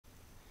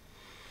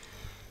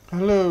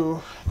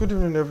Hello, good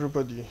evening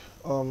everybody.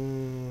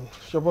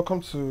 You're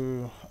welcome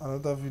to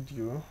another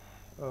video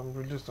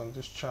released on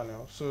this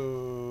channel.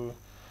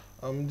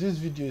 This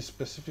video is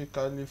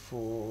specifically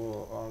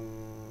for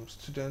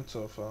students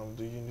of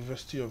the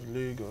University of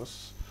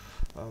Lagos.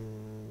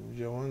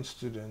 Year one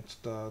students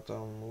that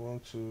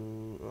want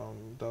to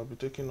that will be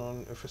taking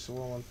on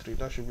FSC113.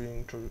 That should be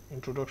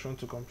Introduction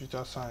to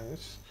Computer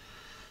Science.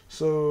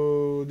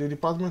 So the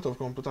Department of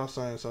Computer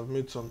Science have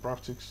made some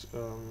practice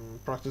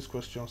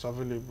questions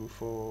available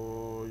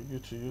for you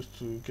to use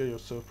to get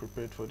yourself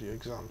prepared for the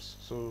exams.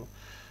 So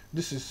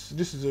this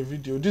is a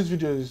video. This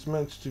video is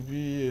meant to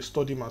be a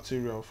study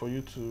material for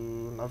you to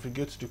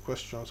navigate the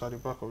questions at the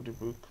back of the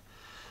book.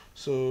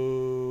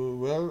 So,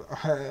 well,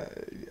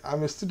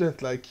 I'm a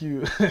student like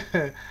you.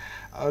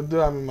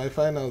 Although I'm in my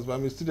finals, but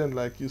I'm a student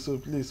like you. So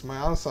please, my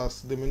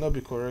answers, they may not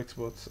be correct,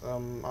 but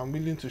I'm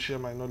willing to share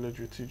my knowledge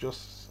with you,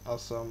 just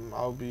as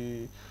I'll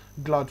be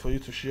glad for you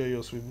to share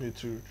yours with me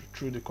through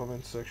the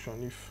comment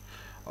section if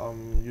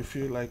you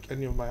feel like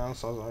any of my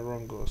answers are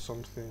wrong or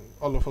something.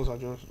 All of us are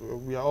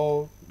we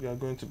are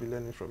going to be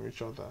learning from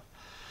each other.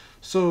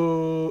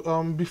 So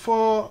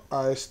before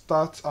I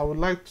start, I would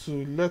like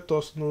to let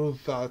us know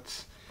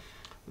that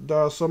there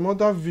are some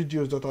other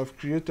videos that I've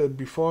created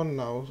before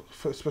now,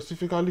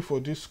 specifically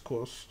for this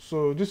course.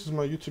 So this is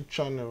my YouTube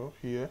channel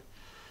here.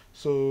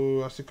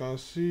 So as you can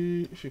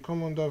see, if you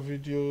come under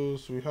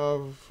videos, we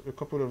have a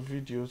couple of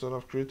videos that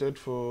I've created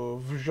for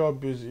Visual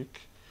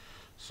Basic.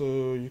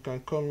 So you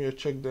can come here,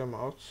 check them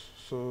out.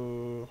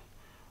 So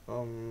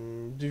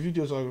the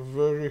videos are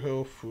very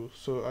helpful.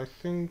 So I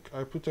think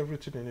I put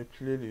everything in a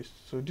playlist.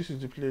 So this is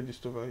the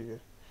playlist over here.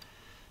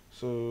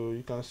 So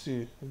you can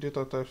see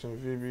data types in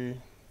VB,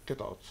 get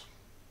out.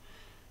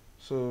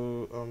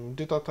 So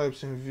data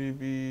types in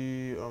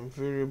VB,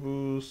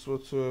 variables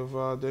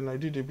whatsoever. Then I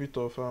did a bit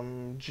of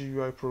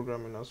GUI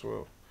programming as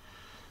well.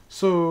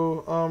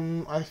 So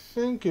I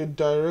think a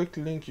direct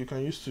link you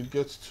can use to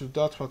get to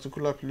that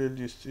particular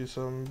playlist is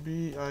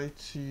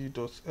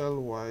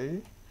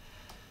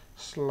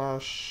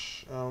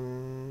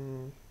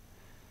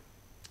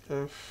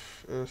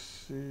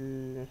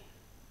bit.ly/FSC.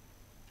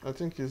 I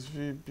think it's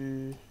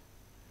VB.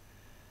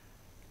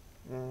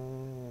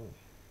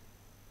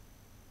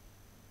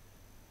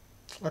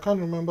 I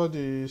can't remember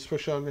the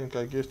special link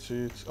I gave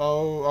to it.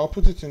 I'll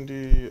put it in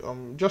the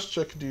just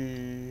check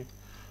the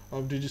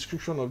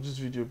description of this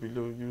video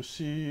below. You'll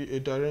see a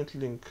direct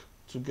link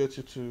to get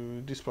you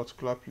to this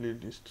particular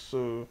playlist.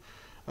 So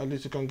at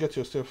least you can get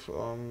yourself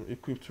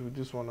equipped with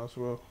this one as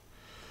well.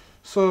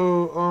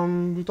 So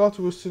without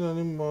wasting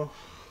any more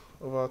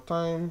of our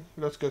time,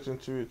 let's get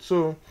into it.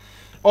 So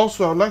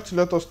also I'd like to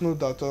let us know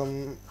that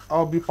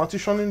I'll be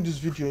partitioning this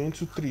video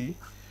into three.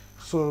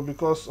 So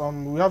because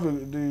we have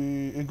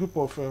a group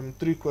of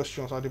 3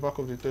 questions at the back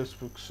of the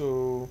textbook.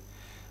 So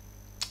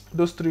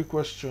those 3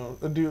 questions,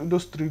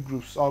 those 3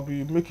 groups, I'll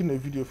be making a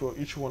video for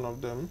each one of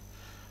them.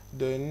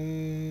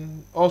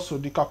 Then also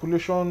the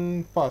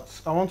calculation part,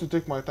 I want to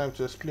take my time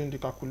to explain the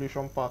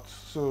calculation part.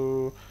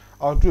 So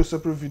I'll do a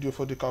separate video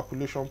for the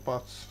calculation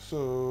part.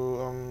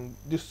 So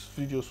these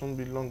videos won't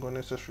be long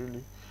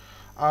unnecessarily.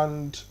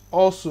 And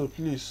also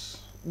please,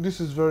 this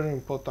is very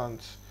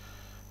important.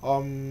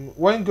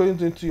 When going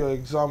into your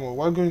exam,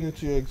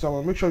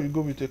 make sure you go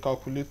with a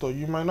calculator.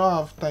 You might not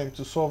have time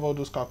to solve all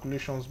those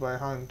calculations by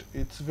hand.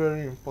 It's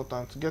very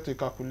important. Get a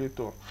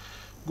calculator.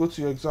 Go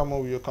to your exam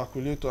with your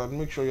calculator and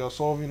make sure you're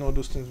solving all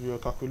those things with your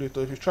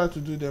calculator. If you try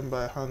to do them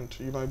by hand,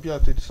 you might be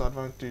at a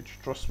disadvantage,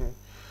 trust me.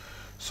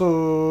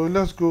 So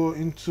let's go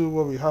into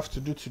what we have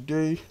to do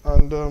today,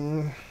 and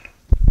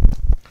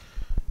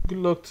good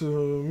luck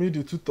to me,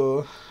 the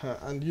tutor,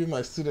 and you,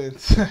 my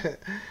students.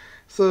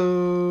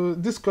 So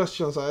these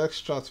questions are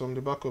extracts from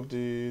the back of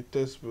the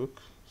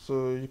textbook,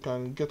 so you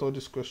can get all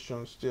these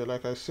questions there.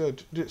 Like I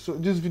said, so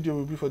this video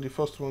will be for the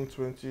first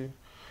 120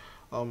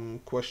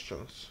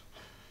 questions.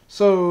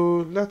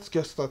 So let's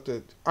get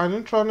started. An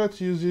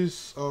intranet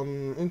uses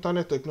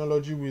internet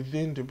technology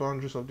within the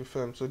boundaries of the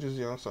firm. So this is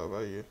the answer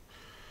right here.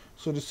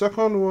 So the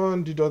second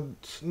one, the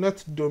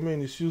 .NET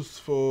domain is used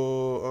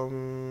for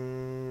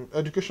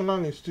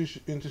educational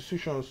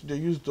institutions. They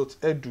use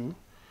 .edu.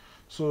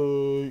 So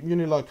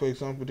Unilag, for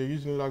example, they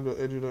use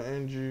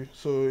unilag.edu.ng.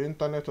 So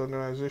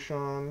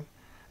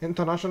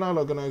international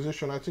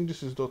organization, I think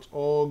this is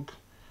 .org,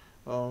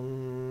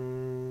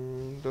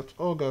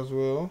 .org as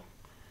well.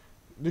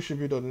 This should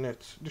be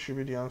 .net. This should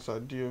be the answer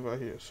D over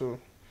here. So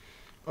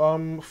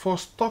for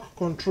stock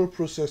control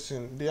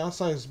processing, the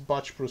answer is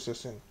batch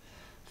processing.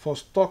 For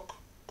stock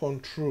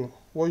control,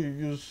 what you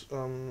use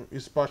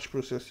is batch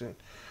processing.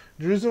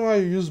 The reason why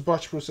you use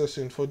batch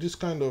processing for this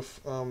kind of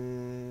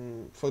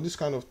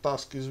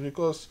task is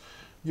because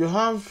you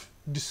have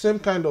the same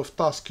kind of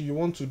task you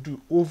want to do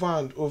over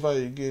and over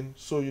again,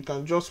 so you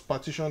can just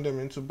partition them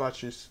into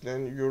batches.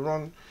 Then you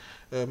run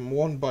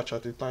one batch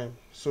at a time.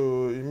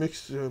 So it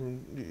makes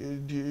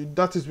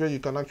that is where you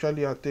can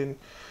actually attain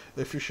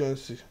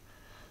efficiency.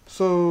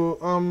 So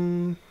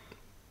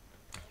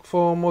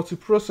for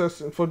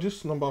multiprocessing, for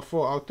this number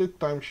 4, I'll take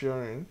time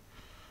sharing.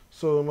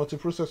 So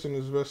multiprocessing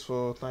is best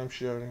for time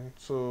sharing.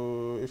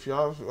 So if you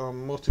have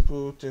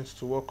multiple things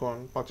to work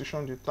on,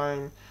 partition the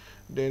time,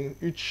 then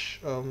each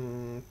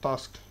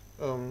task,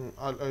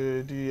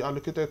 the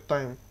allocated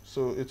time.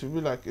 So it will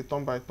be like a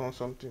turn by turn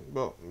something.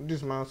 But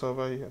this my answer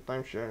over here,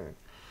 time sharing.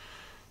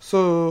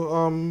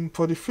 So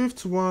for the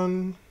fifth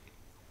one,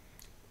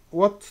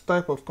 what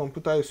type of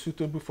computer is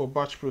suitable for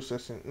batch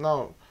processing?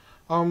 Now,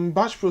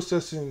 batch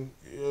processing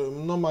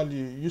normally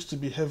used to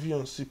be heavy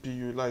on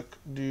CPU, like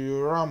the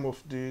RAM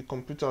of the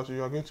computer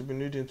you are going to be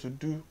needing to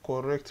do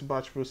correct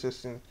batch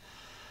processing.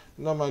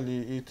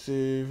 Normally, it's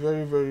a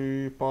very,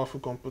 very powerful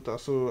computer.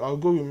 So I'll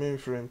go with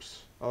mainframes.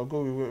 I'll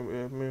go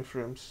with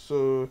mainframes.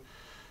 So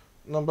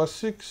number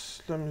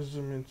six, let me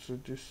zoom into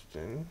this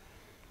thing.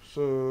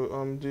 So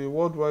the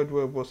World Wide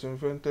Web was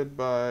invented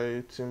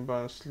by Tim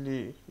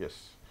Berners-Lee.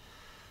 Yes.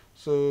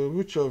 So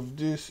which of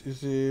this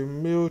is a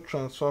mail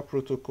transfer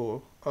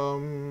protocol?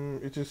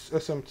 It is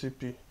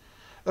SMTP.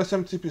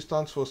 SMTP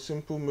stands for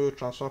Simple Mail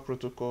Transfer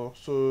Protocol.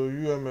 So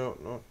UML,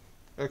 no.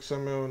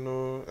 XML,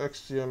 no.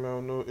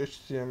 XTML, no.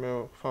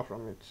 HTML, far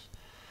from it.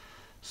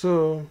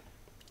 So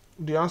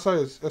the answer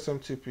is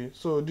SMTP.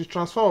 So the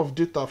transfer of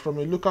data from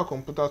a local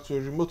computer to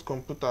a remote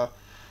computer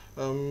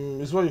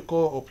is what you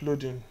call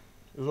uploading.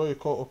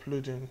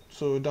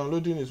 So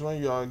downloading is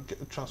when you are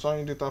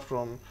transferring data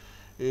from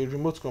a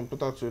remote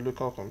computer to a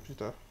local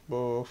computer.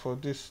 But for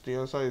this, the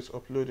answer is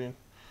uploading.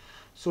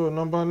 So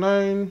number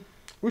 9,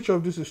 which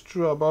of this is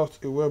true about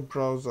a web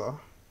browser?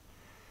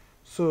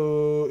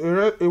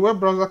 So a web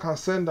browser can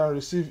send and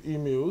receive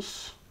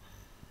emails.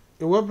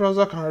 A web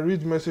browser can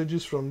read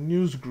messages from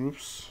news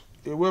groups.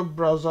 A web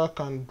browser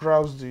can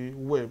browse the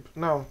web.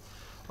 Now,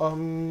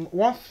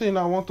 one thing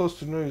I want us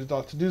to know is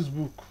that this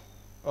book,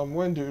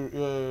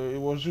 it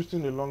was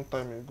written a long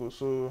time ago,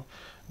 so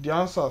the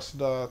answers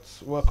that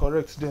were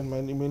correct then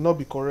may not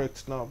be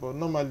correct now. But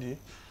normally,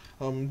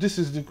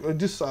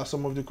 these are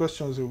some of the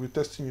questions they will be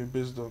testing you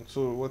based on.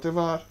 So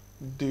whatever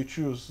they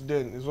choose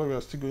then is what we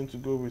are still going to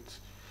go with.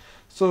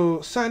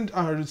 So send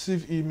and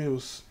receive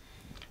emails.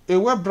 A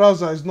web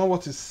browser is not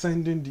what is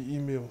sending the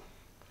email.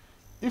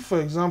 If,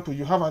 for example,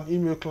 you have an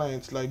email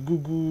client like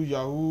Google,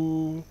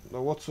 Yahoo,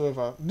 or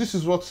whatsoever, this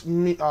is what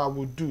I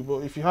would do. But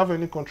if you have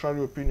any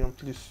contrary opinion,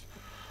 please,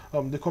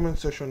 the comment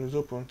section is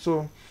open.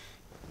 So,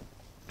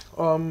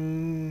 a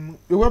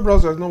web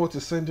browser is not what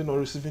is sending or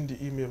receiving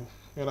the email.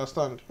 You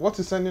understand? What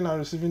is sending and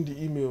receiving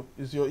the email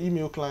is your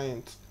email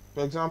client.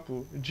 For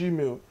example,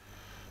 Gmail,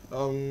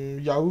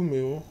 Yahoo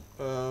Mail,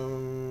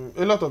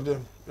 a lot of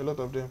them.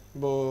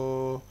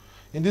 But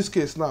in this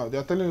case now, they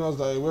are telling us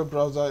that a web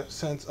browser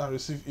sends and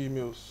receives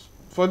emails.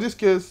 For this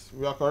case,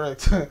 we are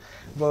correct.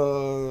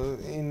 But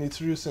in its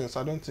real sense,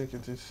 I don't think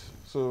it is.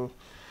 So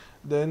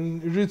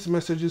then it reads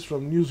messages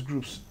from news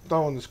groups. That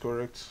one is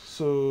correct.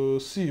 So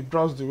C,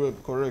 browse the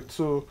web, correct.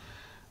 So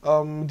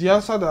the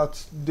answer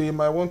that they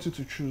might want you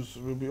to choose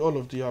will be all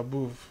of the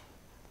above.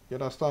 You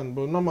understand?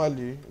 But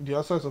normally, the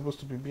answer is supposed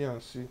to be B and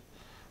C.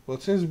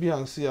 But since B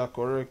and C are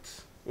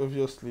correct,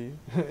 obviously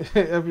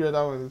every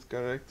other one is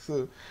correct,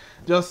 so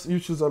just you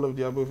choose all of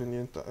the above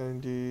in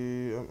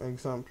the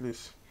exam,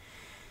 please.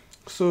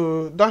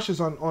 So Dash is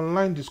an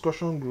online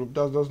discussion group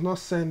that does not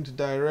send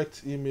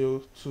direct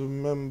email to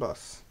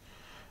members.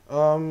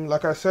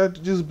 Like I said,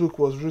 this book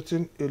was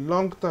written a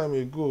long time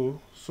ago,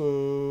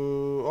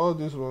 so all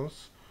these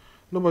ones,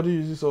 nobody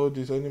uses all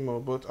these anymore,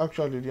 but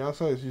actually the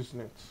answer is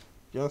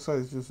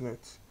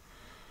Usenet.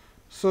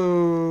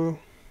 So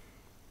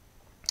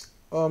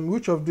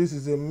which of these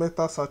is a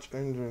meta search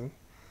engine?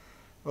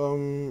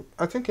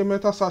 I think a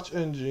meta search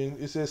engine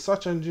is a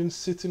search engine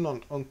sitting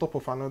on top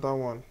of another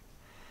one.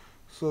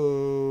 So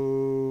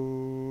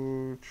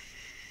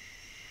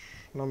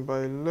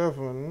number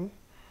 11,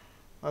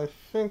 I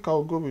think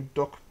I'll go with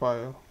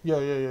Docpile.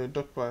 Yeah,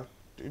 Docpile.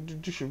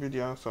 This should be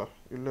the answer.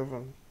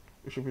 11,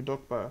 it should be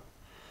Docpile.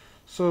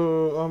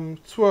 So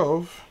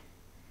 12,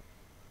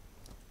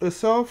 a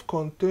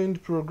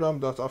self-contained program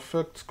that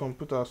affects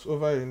computers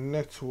over a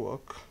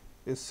network.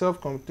 A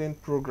self-contained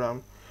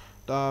program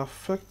that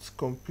affects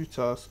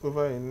computers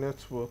over a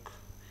network.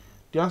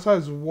 The answer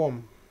is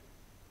worm.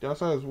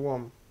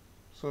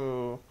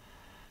 So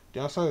the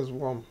answer is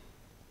worm.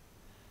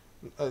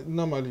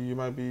 Normally you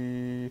might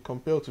be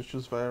compelled to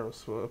choose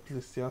virus, but at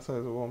least the answer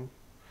is worm.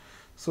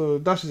 So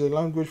Dash is a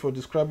language for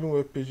describing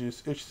web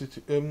pages.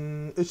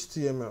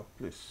 HTML,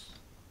 please.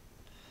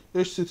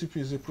 HTTP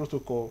is a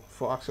protocol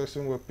for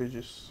accessing web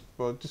pages,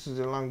 but this is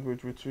a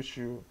language with which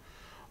you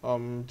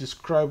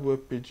describe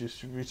web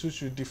pages, with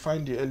which you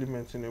define the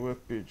elements in a web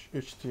page,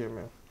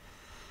 HTML.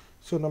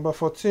 So number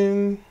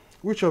 14,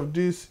 which of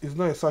these is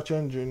not a search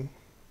engine?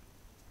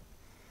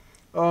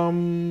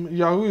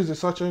 Yahoo is a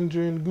search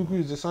engine, Google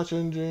is a search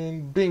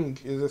engine, Bing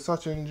is a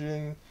search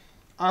engine,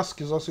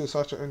 Ask is also a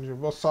search engine,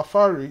 but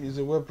Safari is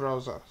a web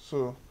browser.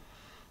 So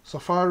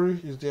Safari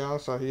is the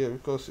answer here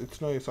because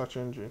it's not a search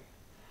engine.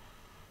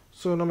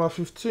 So number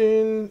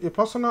 15, a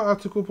personal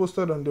article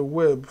posted on the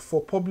web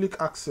for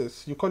public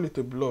access, you call it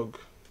a blog.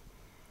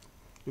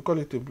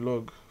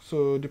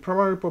 So the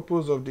primary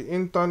purpose of the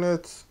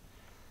internet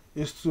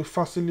is to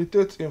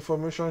facilitate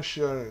information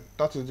sharing.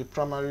 That is the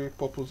primary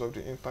purpose of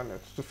the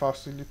internet, to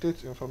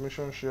facilitate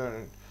information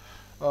sharing.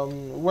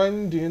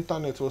 When the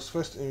internet was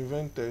first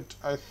invented,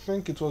 I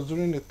think it was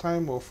during a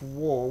time of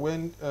war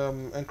when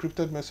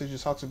encrypted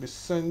messages had to be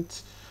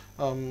sent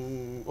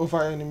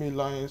over enemy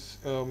lines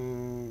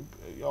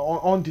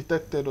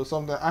undetected or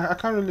something. I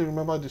can't really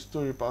remember the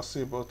story per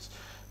se, but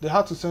they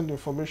had to send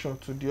information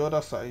to the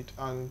other side,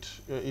 and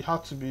it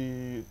had to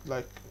be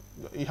like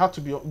it had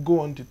to be go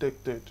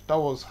undetected. That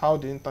was how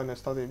the internet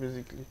started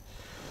basically.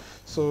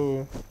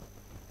 So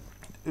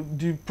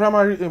the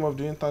primary aim of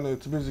the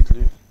internet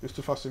basically is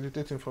to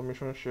facilitate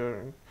information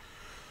sharing.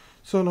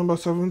 So number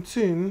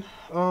 17,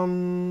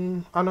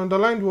 an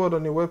underlined word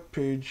on a web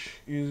page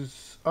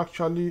is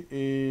actually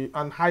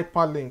an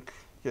hyperlink.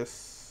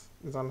 Yes,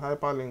 it's an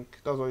hyperlink.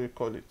 That's what you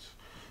call it.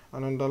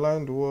 An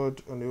underlined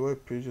word on a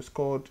web page is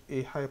called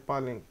a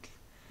hyperlink.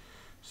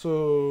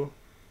 So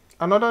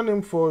another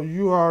name for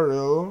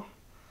URL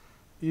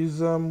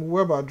is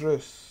web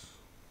address.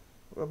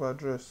 Web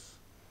address.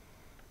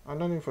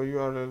 Another name for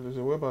URL is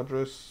a web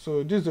address.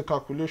 So this is the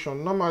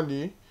calculation.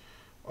 Normally,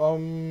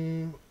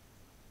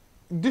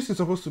 this is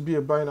supposed to be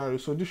a binary,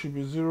 so this should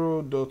be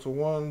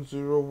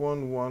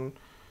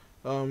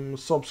 0.1011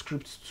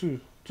 subscript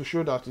 2 to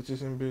show that it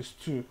is in base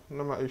 2.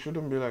 Normally, it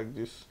shouldn't be like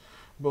this.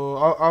 But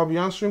I'll be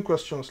answering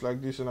questions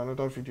like this in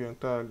another video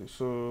entirely.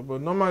 So,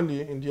 but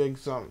normally in the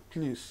exam,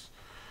 please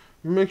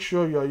make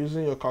sure you are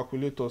using your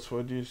calculators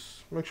for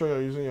this. Make sure you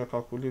are using your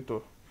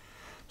calculator.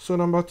 So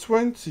number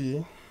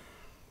 20,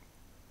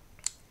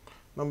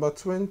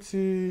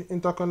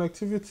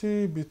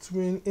 interconnectivity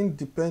between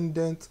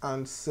independent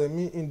and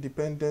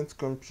semi-independent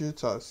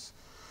computers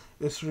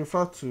is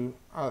referred to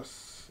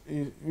as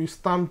a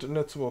stamped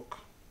network.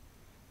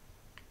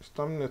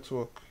 Stamped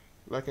network,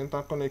 like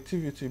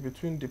interconnectivity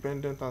between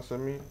dependent and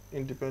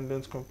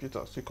semi-independent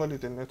computers. You call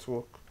it a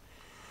network.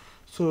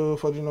 So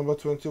for the number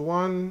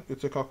 21,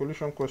 it's a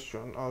calculation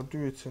question. I'll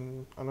do it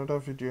in another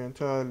video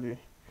entirely.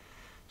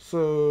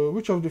 So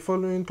which of the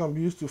following can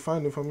be used to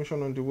find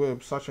information on the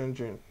web search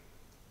engine?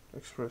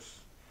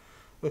 Express.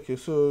 Okay,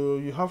 so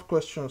you have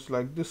questions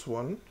like this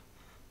one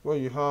where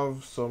you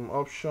have some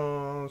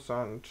options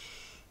and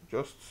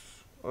just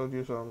all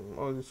these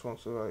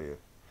ones over here.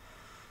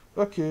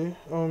 Okay,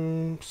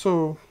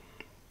 so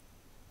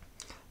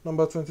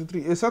number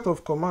 23, a set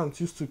of commands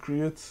used to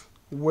create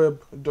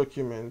web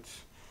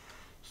documents.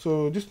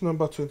 So this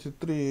number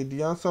 23,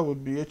 the answer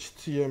would be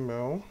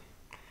HTML.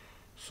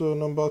 So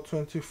number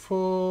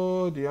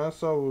 24, the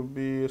answer would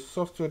be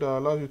software that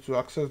allows you to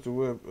access the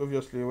web,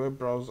 obviously a web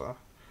browser.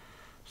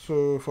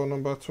 So for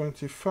number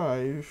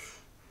 25,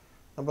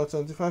 a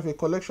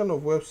collection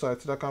of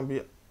websites that can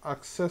be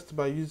accessed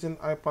by using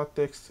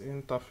hypertext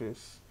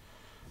interface.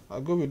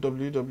 I'll go with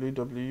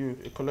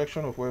www, a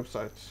collection of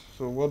websites.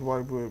 So World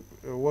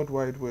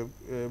Wide Web,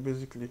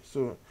 basically.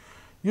 So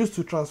used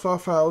to transfer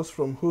files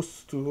from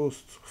host to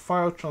host,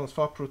 file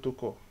transfer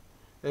protocol.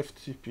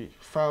 FTP,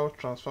 file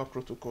transfer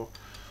protocol.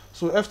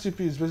 So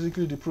FTP is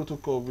basically the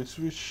protocol with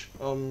which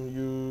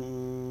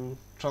you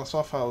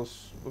transfer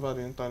files over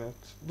the internet.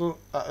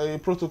 A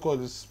protocol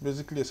is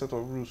basically a set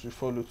of rules you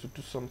follow to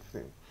do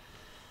something.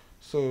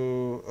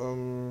 So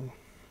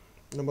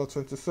number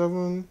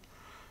 27,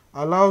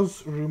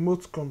 allows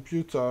remote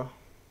login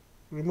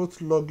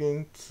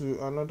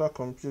to another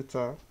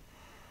computer.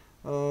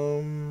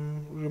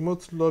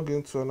 Remote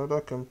login to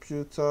another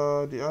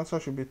computer. The answer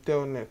should be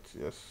telnet.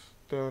 Yes,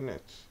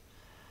 telnet.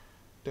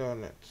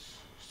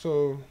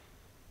 So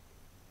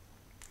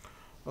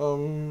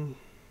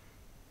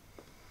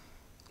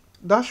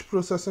dash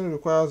processing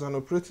requires an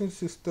operating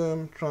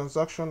system,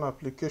 transaction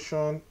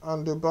application,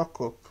 and a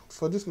backup.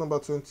 For this number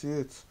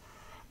 28,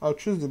 I'll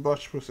choose the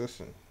batch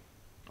processing.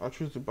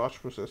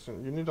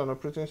 You need an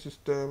operating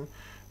system,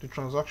 the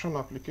transaction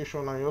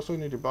application, and you also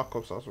need the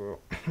backups as well.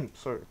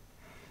 Sorry.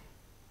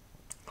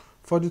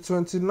 For the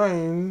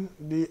 29,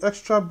 the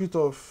extra bit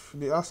of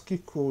the ASCII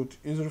code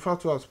is referred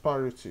to as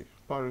parity.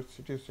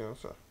 Parity, this is the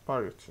answer.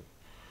 Parity.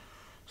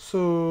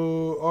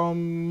 So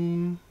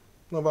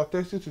number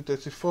 30 to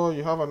 34,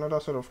 you have another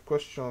set of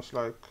questions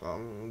like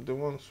the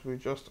ones we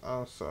just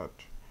answered.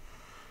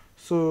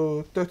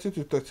 So 30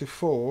 to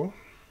 34.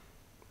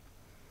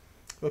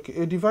 Okay,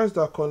 a device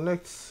that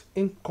connects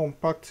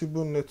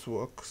incompatible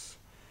networks.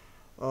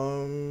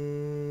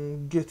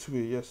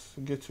 Gateway, yes,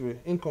 gateway.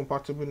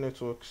 Incompatible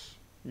networks.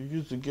 You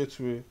use the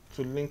gateway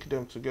to link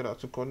them together,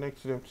 to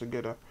connect them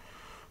together.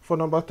 For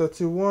number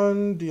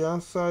 31, the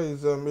answer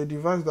is a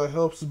device that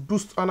helps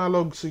boost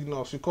analog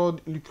signals. You call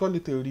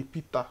it a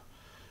repeater.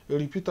 A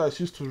repeater is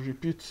used to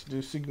repeat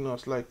the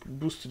signals, like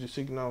boost the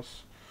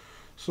signals.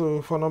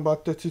 So for number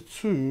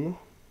 32,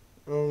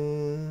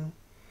 a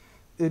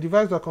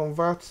device that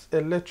converts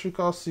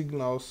electrical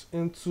signals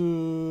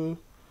into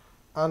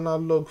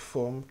analog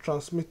form,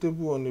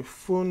 transmittable on a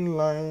phone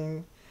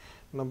line.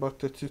 Number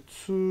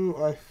 32,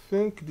 I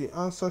think the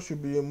answer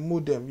should be a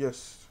modem.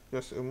 Yes,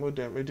 a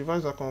modem. A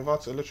device that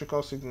converts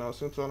electrical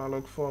signals into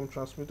analog form,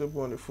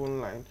 transmittable on a phone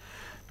line.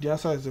 The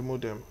answer is a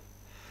modem.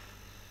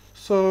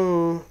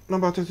 So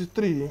number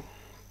 33.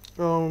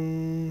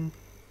 Number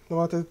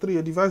 33,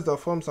 a device that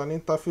forms an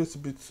interface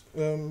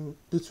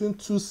between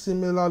two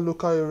similar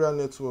local area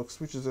networks,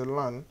 which is a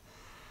LAN.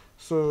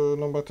 So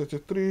number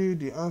 33,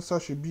 the answer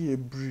should be a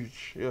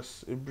bridge.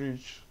 Yes, a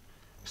bridge.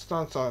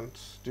 Stands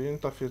as the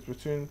interface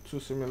between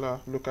two similar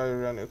local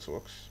area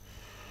networks.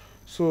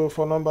 So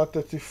for number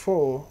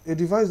 34, a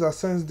device that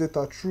sends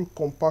data through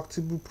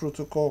compatible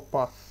protocol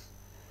path.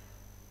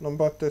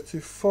 Number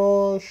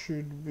 34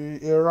 should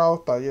be a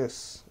router.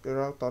 Yes, a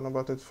router.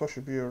 Number 34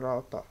 should be a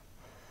router.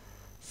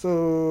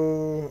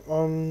 So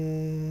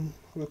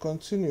we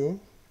continue.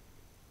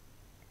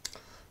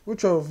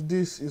 Which of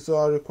these is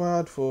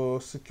required for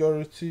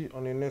security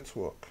on a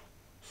network?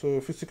 So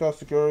physical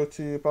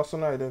security,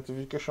 personal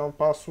identification,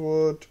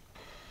 password.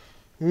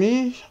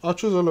 Me, I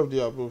choose all of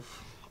the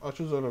above. I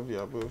choose all of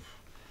the above.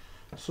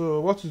 So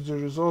what is the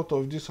result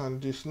of this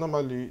and this?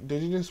 Normally, they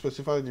didn't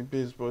specify the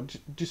base, but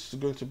this is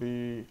going to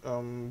be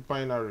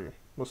binary,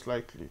 most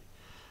likely.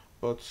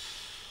 But,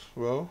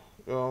 well,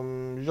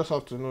 you just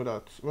have to know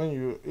that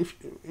when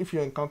if you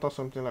encounter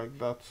something like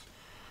that,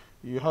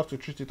 you have to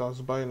treat it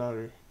as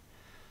binary.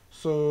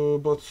 So,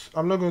 but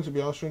I'm not going to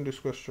be answering this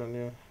question.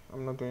 Yeah,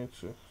 I'm not going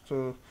to.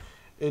 So,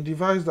 a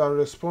device that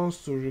responds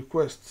to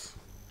requests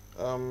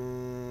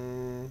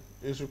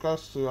is referred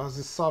to as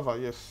a server.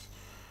 Yes.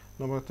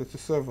 Number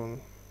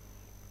 37.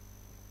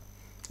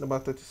 Number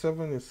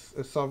 37 is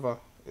a server.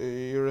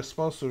 A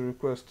response to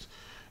request.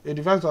 A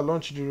device that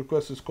launches the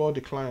request is called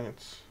the client.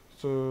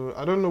 So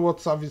I don't know what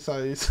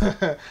servicer is,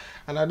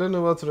 and I don't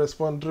know what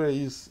responder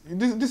is.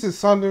 This is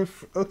sounding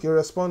okay.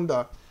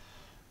 Responder.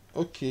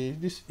 Okay,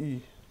 this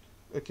E.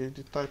 Okay,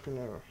 the typing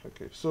error.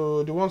 Okay,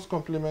 so the ones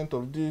complement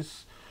of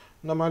this.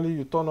 Normally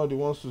you turn all the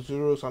ones to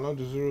zeros and all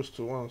the zeros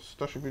to ones.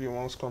 That should be the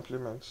ones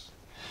complements.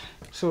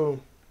 So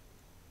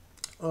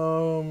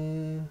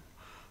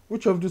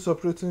which of these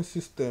operating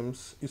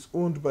systems is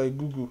owned by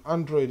Google?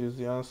 Android is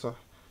the answer.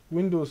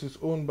 Windows is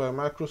owned by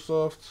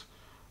Microsoft.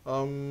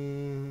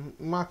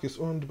 Mac is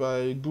owned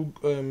by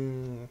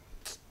Google,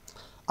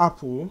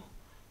 Apple.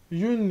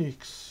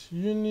 Unix.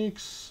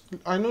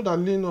 I know that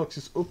Linux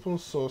is open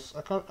source.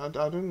 I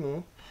don't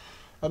know.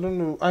 I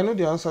know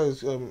the answer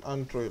is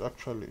Android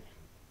actually.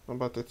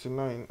 Number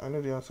 39. I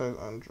know the answer is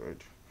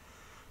Android.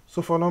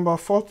 So for number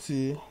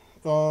 40,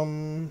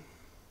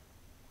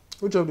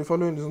 which of the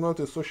following is not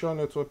a social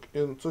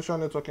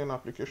networking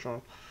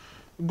application?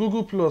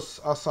 Google Plus,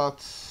 as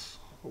at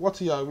what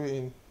year are we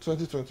in?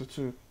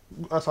 2022.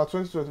 As at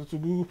 2022,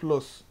 Google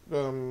Plus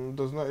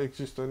does not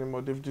exist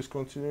anymore. They've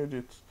discontinued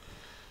it.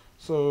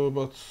 So,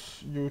 but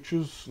you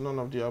choose none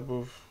of the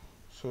above.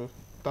 So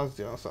that's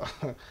the answer.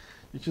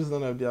 You choose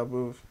none of the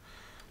above.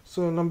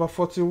 So number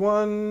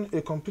 41,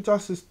 a computer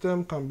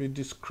system can be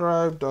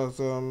described as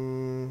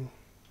an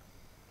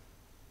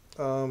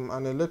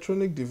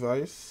electronic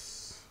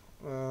device,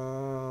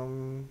 a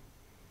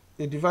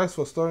device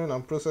for storing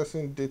and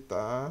processing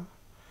data,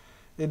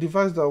 a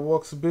device that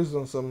works based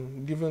on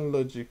some given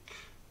logic,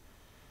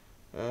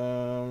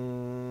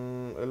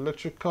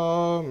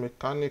 electrical,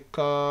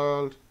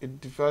 mechanical, a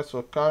device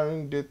for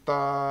carrying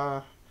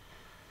data.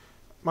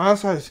 My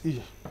answer is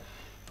E.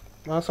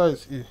 My answer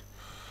is E.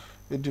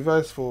 A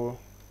device for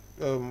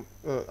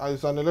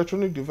as an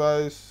electronic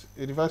device,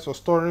 a device for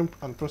storing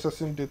and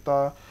processing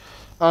data,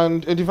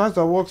 and a device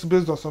that works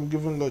based on some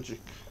given logic.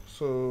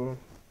 So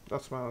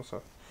that's my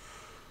answer.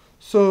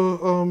 So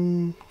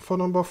for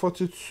number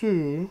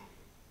 42,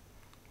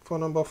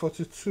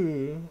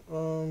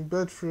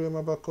 bed frame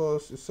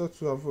abacus is said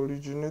to have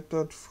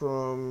originated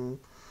from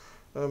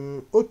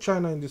Old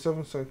China in the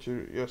 7th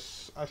century.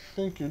 Yes, I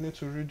think you need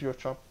to read your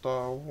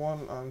chapter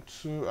 1 and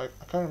 2. I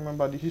can't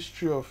remember the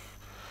history of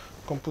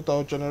computer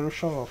or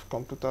generation of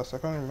computers. I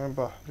can't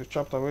remember the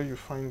chapter where you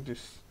find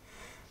this.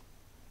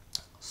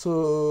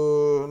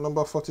 So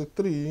number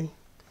 43,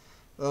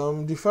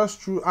 the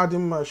first true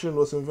adding machine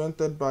was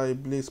invented by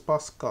Blaise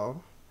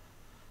Pascal.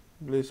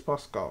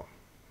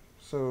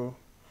 So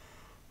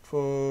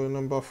for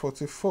number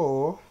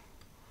 44,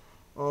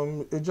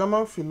 a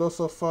German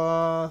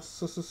philosopher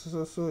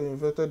so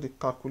invented the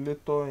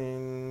calculator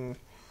in.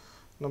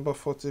 Number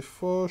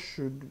 44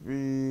 should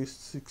be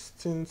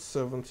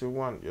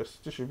 1671. Yes,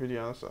 this should be the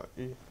answer.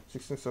 E,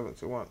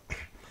 1671.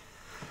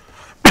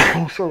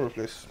 Sorry,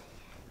 please.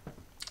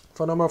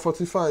 For number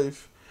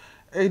 45,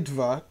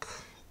 ADVAC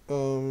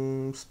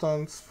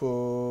stands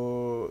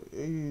for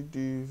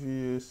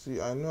ADVAC.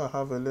 I know I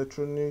have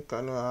electronic,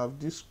 I know I have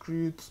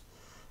discrete,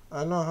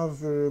 I know I have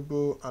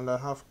variable, and I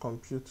have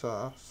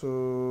computer.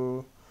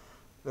 So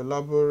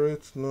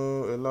elaborate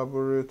no,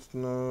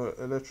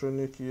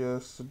 electronic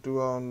yes,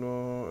 dual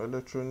no,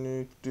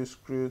 electronic,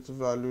 discrete,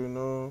 value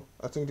no.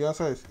 I think the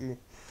answer is E.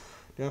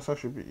 The answer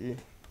should be E.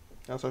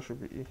 The answer should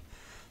be E.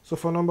 So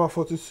for number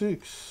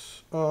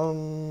 46,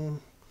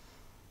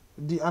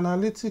 the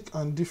analytic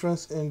and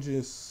difference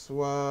engines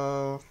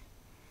were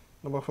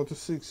number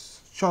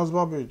 46. Charles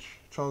Babbage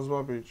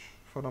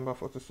for number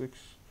 46.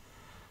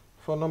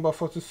 For number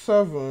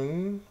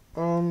 47,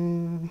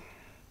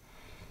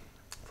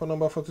 For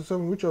number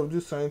 47, which of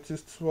these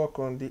scientists work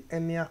on the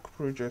ENIAC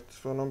project?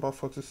 For number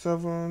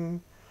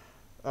 47,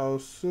 I'll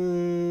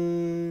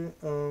say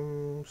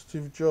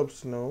Steve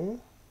Jobs, no.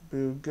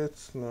 Bill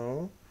Gates,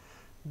 no.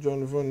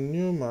 John von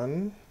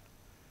Neumann,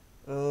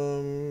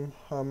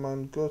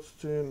 Hermann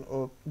Gottstein,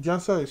 or the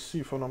answer is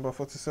C for number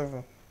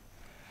 47.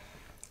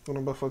 For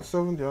number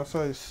 47, the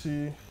answer is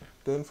C.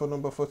 Then for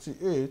number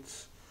 48,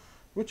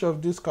 which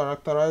of these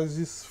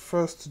characterizes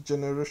first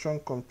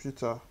generation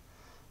computer?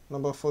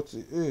 Number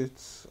 48,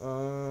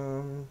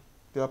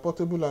 they are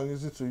portable and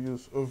easy to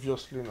use,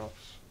 obviously not.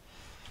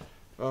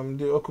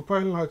 They occupy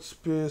large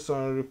space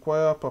and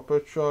require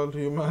perpetual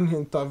human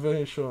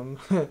intervention.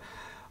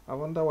 I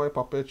wonder why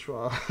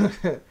perpetual.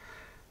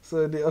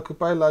 So they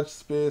occupy large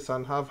space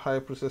and have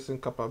high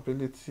processing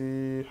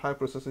capability. High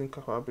processing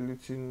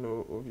capability,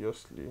 no,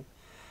 obviously.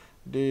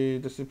 They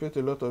dissipate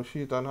a lot of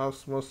heat and have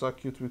small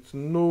circuits with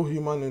no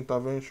human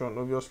intervention,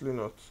 obviously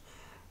not.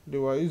 They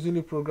were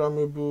easily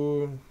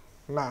programmable,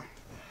 nah.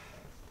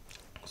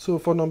 So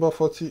for number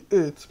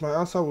 48, my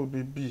answer will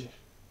be B.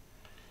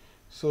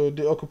 So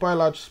they occupy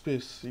large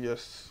space,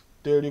 yes.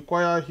 They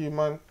require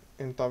human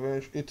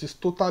intervention. It is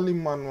totally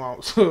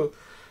manual, so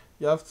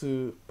you have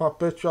to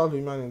perpetual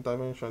human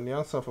intervention. The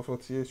answer for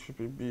 48 should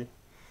be B.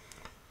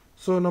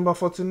 So number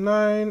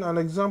 49, an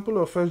example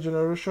of first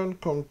generation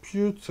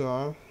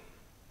computer.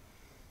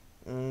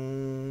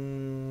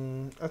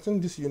 I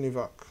think this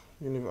UNIVAC.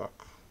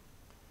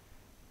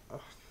 I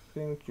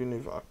think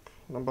UNIVAC.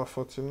 Number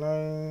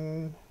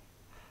 49,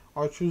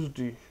 I'll choose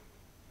D.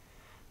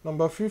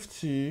 Number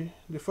 50,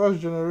 the first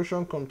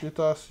generation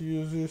computers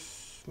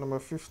uses, number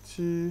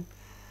 50,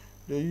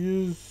 they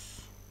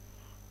use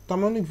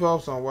thermionic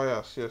valves and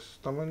wires, yes,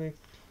 thermionic,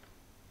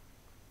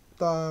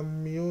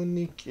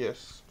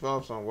 yes,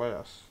 valves and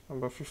wires,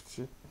 number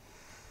 50.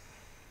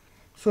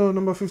 So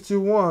number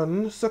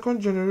 51,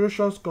 second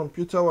generation's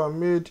computer were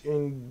made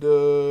in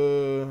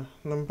the,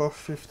 number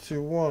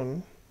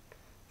 51,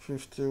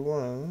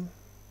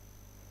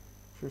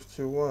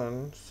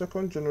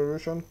 second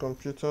generation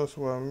computers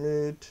were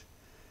made,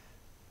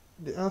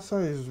 the answer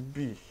is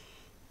B,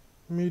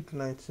 mid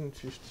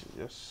 1950,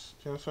 yes,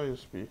 the answer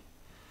is B.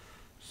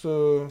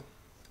 So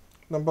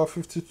number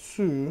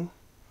 52,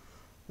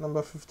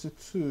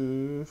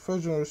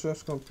 first generation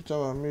computers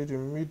were made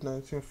in mid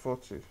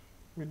 1940.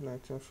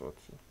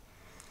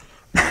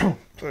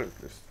 Sorry,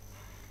 please.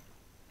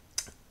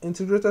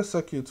 Integrated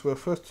circuits were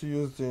first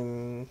used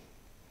in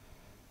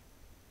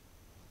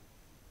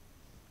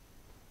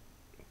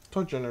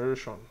third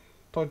generation.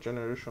 So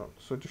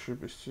this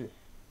should be C.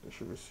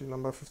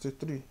 Number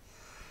 53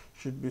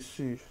 should be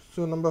C.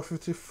 So number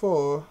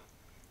 54,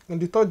 in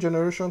the third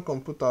generation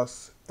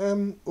computers,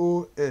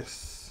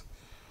 MOS.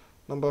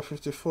 Number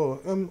 54,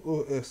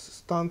 MOS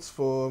stands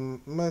for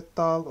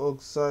metal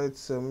oxide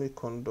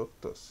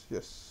semiconductors.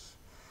 Yes.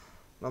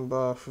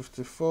 Number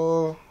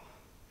 54,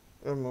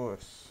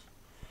 MOS.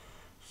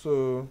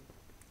 So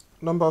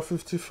number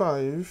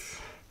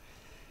 55,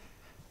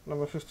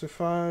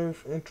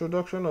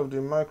 introduction of the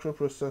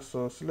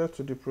microprocessors led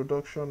to the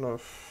production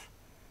of,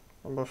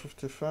 number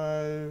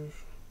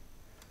 55,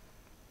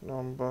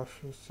 I'll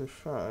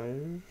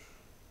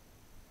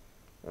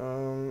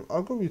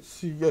go with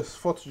C, yes,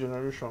 fourth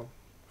generation.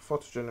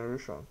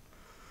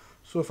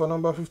 So for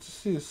number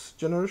 56,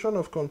 generation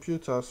of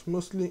computers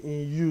mostly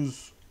in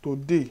use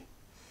today.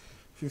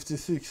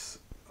 56,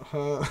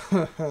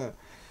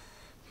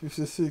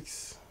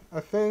 56, I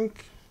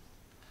think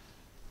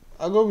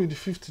I'll go with the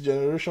fifth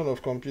generation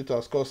of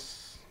computers,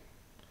 because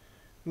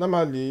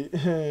normally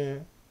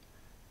the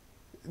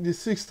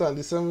sixth and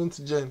the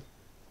seventh gen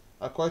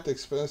are quite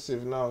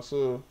expensive now,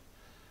 so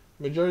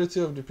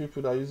majority of the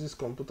people that uses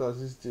computers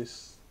these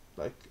days,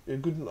 like a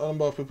good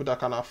number of people that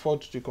can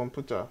afford the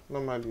computer,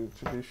 normally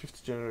to be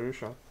fifth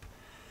generation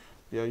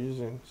they are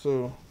using.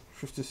 So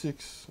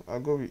 56, I'll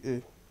go with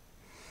A.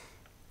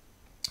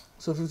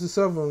 So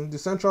 57, the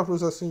central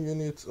processing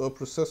unit or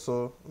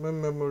processor,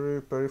 main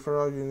memory,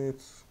 peripheral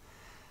units.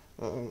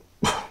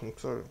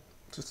 Sorry.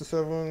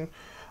 67,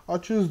 I'll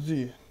choose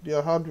D. They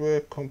are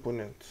hardware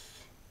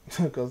components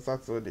because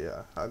that's what they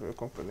are, hardware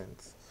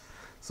components.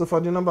 So for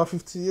the number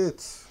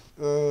 58,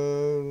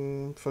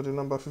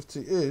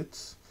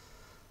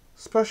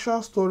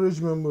 special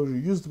storage memory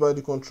used by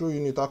the control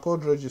unit are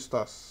called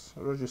registers.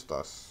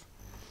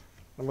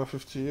 Number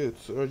 58,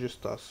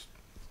 registers.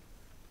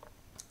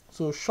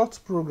 So short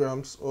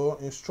programs or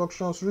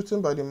instructions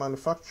written by the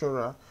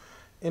manufacturer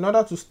in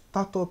order to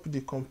start up the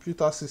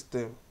computer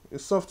system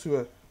is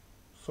software.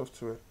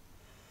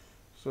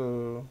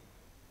 So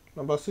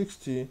number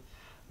 60,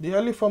 the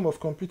early form of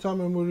computer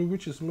memory,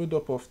 which is made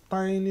up of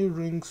tiny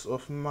rings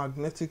of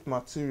magnetic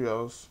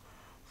materials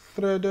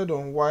threaded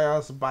on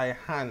wires by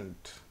hand.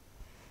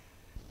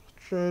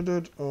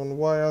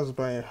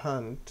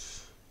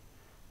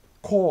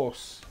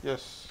 Coarse,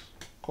 yes,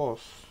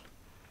 coarse.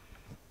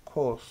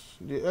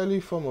 The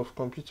early form of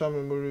computer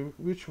memory,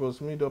 which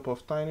was made up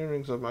of tiny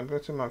rings of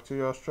magnetic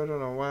materials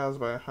threaded on wires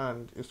by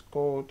hand, is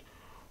called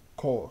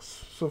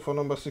coarse. So for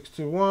number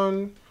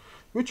 61,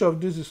 Which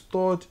of these is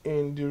stored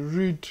in the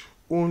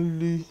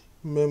read-only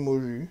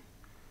memory?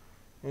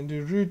 In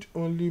the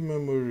read-only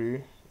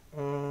memory,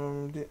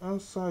 the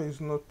answer is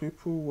not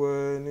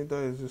peopleware,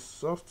 neither is it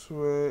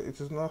software,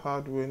 it is not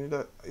hardware,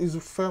 neither is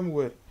it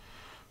firmware.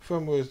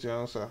 Firmware is the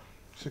answer.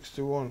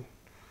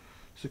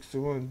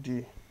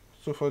 61D.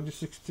 So for the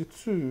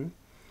 62,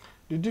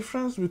 the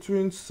difference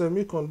between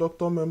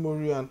semiconductor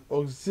memory and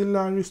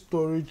auxiliary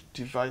storage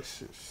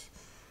devices.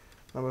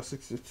 Number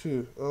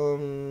 62.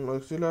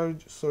 Auxiliary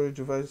storage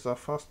devices are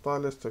faster,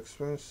 less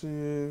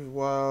expensive,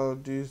 while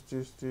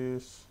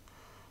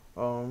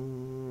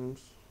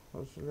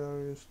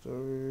auxiliary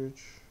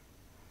storage.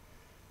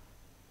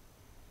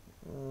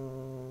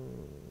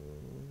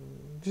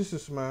 This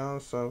is my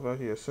answer over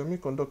here.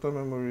 Semiconductor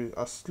memory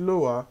are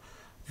slower,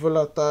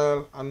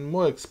 volatile, and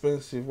more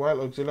expensive,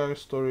 while auxiliary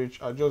storage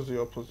are just the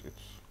opposite.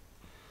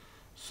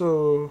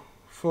 So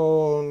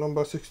for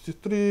number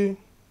 63,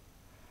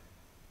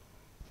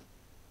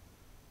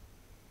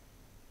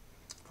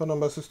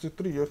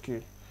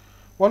 okay.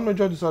 One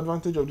major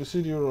disadvantage of the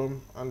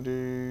CD-ROM and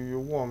the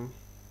WOM,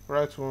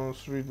 write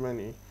once, read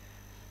many.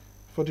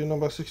 For the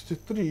number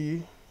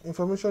 63,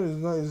 information is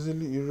not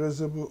easily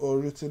erasable or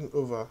written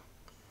over.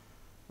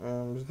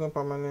 It's not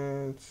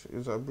permanent,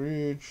 it's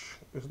abridged,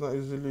 it's not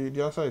easily.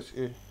 The answer is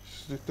A,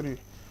 63.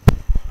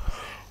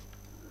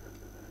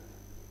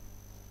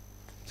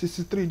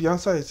 63, the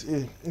answer is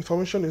A.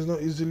 Information is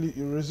not easily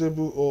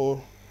erasable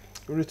or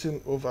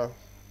written over.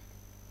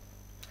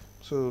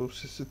 So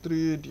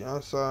 63, the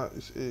answer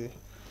is A.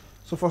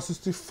 So for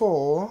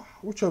 64,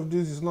 which of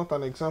these is not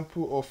an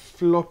example of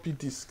floppy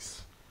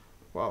disks?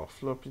 Wow,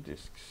 floppy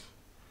disks.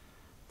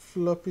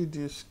 Floppy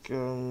disk,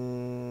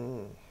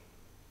 the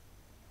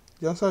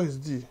answer is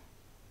D,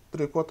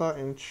 3/4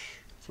 inch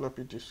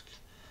floppy disk.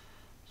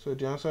 So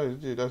the answer is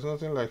D. There's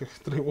nothing like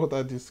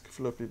 3/4 disk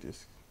floppy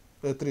disk.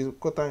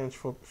 3/4 inch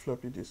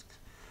floppy disk.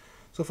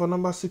 So for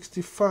number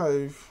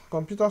 65,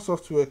 computer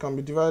software can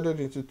be divided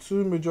into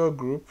two major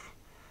groups,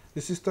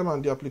 the system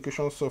and the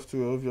application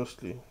software,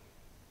 obviously.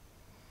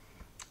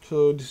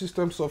 So the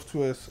system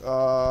softwares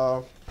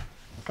are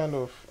kind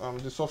of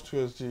the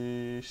softwares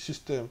the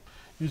system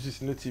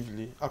uses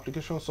natively.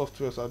 Application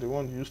softwares are the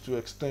ones used to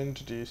extend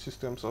the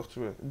system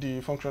software,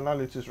 the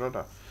functionalities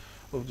rather,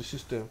 of the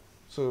system.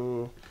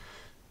 So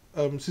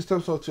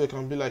system software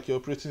can be like your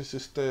operating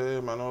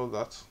system and all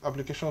that.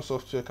 Application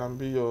software can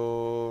be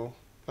your,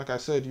 like I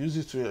said, use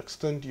it to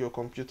extend your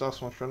computer's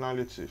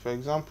functionality. For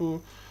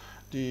example,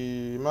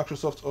 the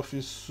Microsoft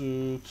Office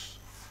suite.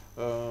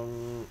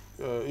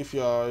 If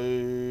you are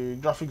a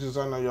graphics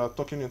designer, you are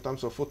talking in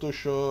terms of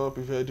Photoshop.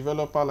 If you're a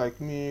developer like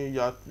me, you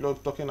are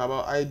talking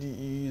about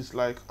IDEs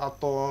like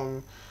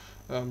Atom,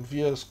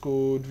 VS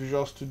Code,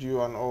 Visual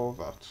Studio, and all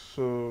that.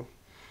 So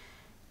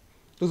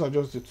those are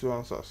just the two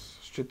answers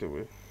straight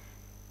away.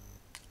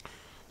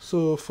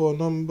 So for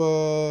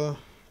number,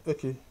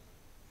 okay,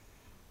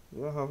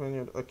 do I have any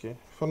other? Okay,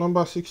 for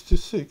number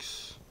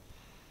 66,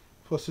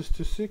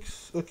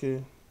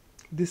 okay,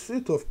 the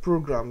suite of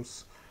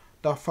programs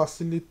that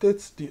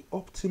facilitates the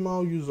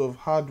optimal use of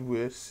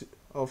hardware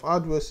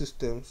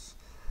systems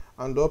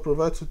and or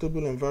provide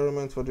suitable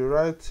environment for the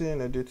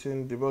writing,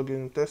 editing,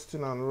 debugging,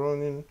 testing, and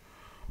running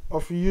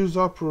of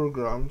user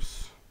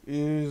programs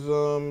is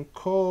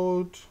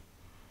called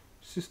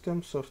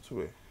system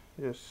software.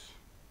 Yes,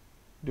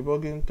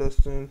 debugging,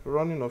 testing,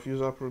 running of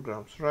user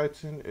programs,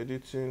 writing,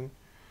 editing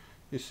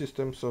is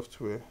system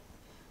software.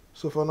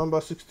 So for number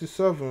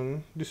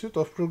 67, the suite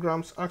of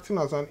programs acting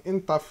as an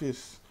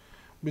interface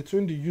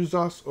between the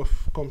users of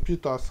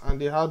computers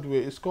and the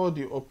hardware is called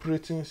the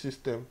operating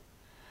system.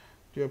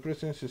 The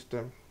operating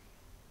system.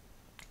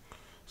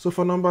 So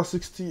for number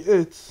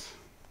 68,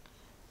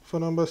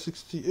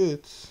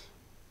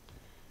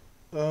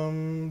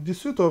 the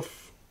suite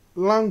of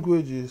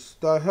languages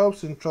that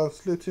helps in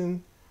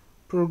translating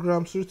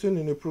programs written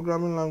in a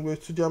programming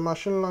language to their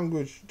machine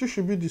language. This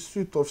should be the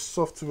suite of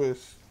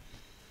softwares.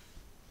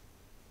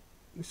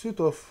 This should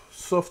be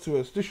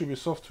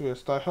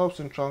softwares that helps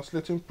in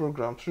translating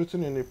programs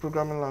written in a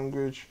programming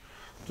language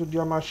to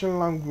their machine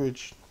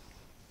language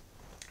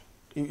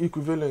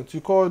equivalent.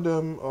 You call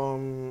them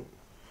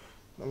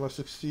number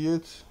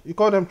 68. You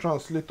call them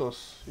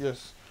translators.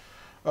 Yes.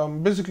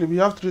 Basically, we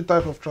have three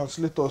types of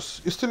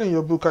translators. It's still in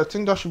your book. I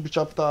think that should be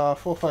chapter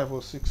 4, 5,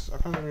 or 6. I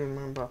can't really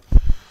remember.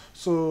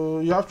 So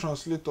you have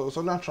translators.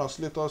 Under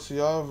translators, you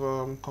have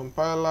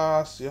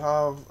compilers, you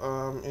have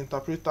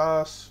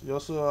interpreters, you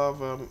also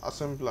have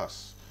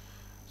assemblers.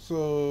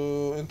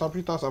 So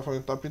interpreters are for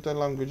interpreted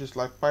languages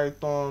like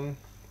Python.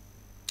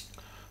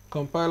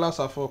 Compilers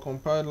are for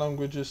compiled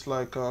languages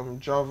like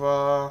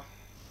Java.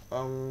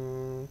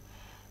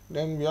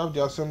 Then we have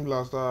the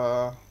assemblers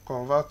that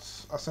convert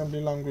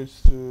assembly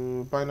language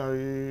to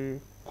binary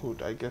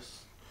code, I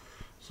guess.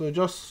 So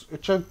just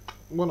check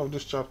one of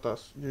these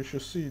chapters. You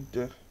should see it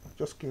there.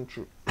 Just came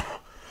through.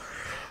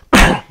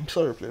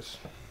 Sorry, please.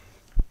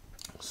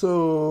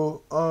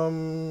 So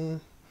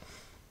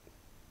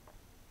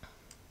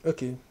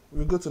okay,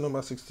 we go to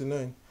number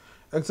 69.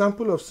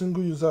 Example of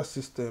single user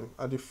system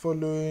are the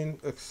following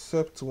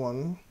except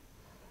one.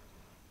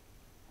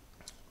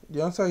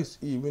 The answer is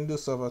E,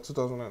 Windows Server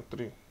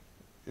 2003.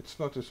 It's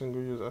not a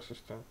single user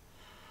system.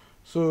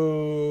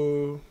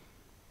 So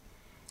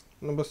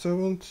number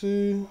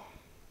 70,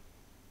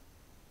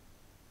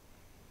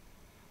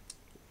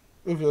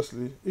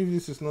 obviously, if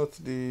this is not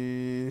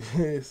the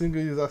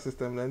single user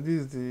system, then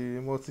this is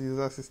the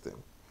multi-user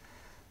system.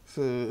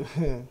 So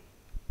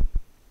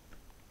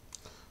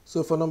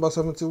so for number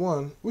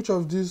 71, which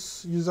of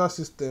these user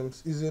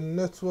systems is a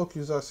network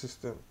user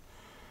system?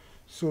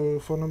 So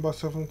for number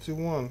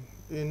 71,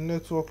 a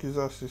network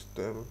user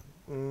system,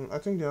 I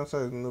think the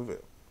answer is Novel.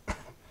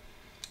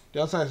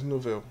 The answer is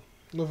Novel.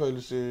 Novel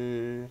is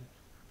a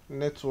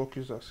network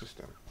user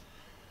system.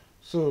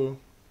 So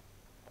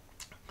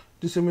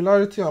the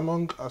similarity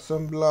among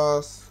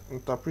assemblers,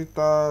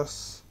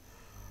 interpreters,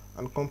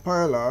 and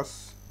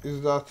compilers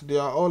is that they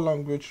are all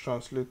language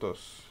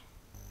translators.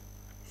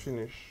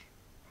 Finish.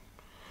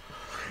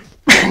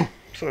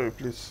 Sorry,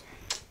 please.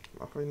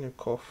 I'm having a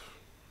cough.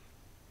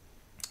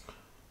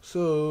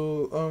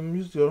 So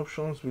use the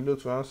options below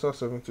to answer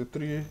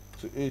 73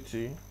 to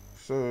 80.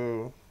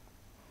 So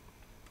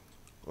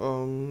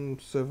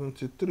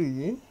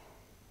 73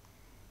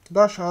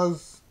 dash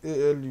has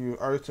ALU,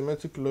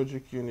 arithmetic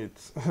logic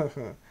unit,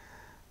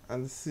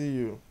 and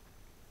CU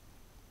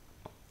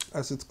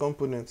as its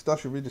component. That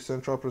should be the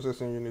central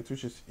processing unit,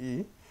 which is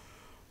E.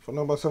 For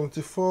number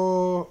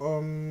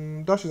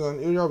 74, dash is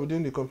an area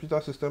within the computer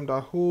system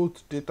that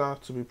holds data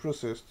to be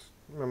processed,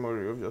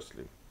 memory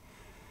obviously.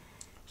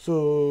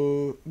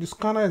 So the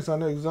scanner is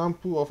an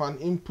example of an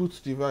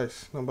input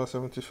device, number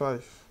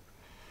 75.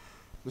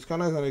 The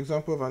scanner is an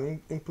example of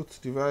an input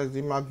device.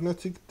 The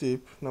magnetic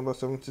tape, number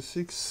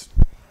 76,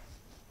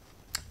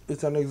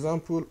 is an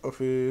example of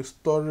a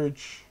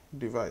storage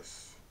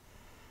device.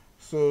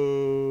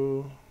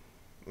 So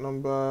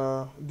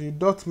the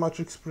dot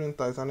matrix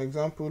printer is an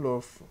example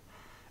of,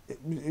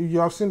 you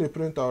have seen the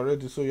printer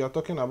already, so you are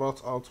talking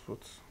about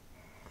output.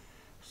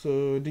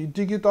 So the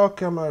digital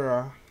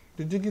camera,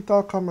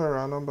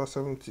 number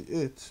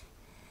 78,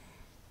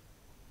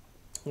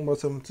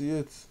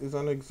 is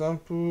an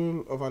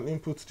example of an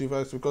input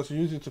device because you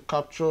use it to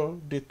capture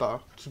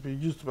data to be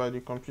used by the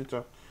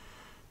computer.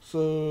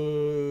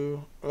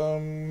 So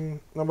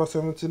number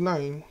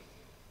 79,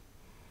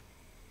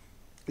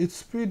 its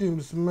speed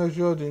is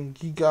measured in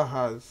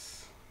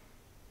gigahertz.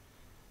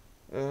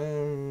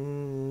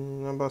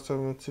 Number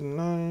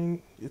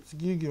 79, its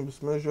gig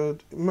is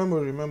measured,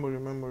 memory's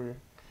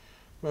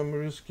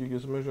gig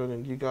is measured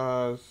in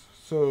gigahertz.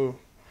 So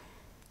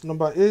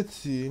number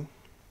 80,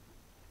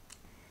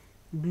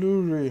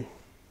 Blu-ray,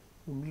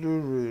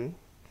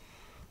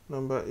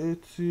 number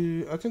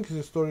 80, I think it's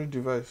a storage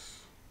device.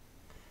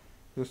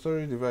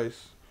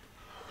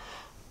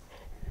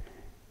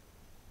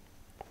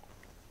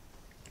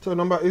 So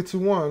number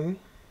 81,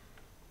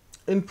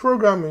 in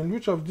programming,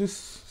 which of these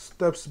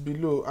steps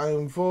below are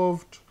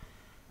involved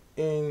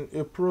in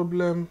a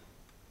problem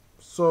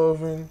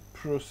solving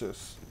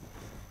process?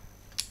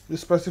 You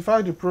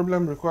specify the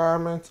problem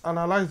requirements,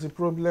 analyze the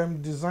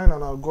problem, design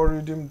an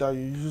algorithm that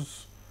you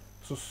use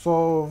to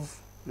solve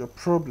your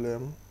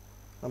problem.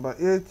 Number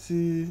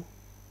 81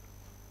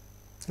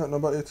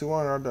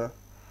 rather.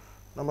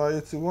 Number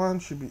 81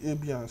 should be A,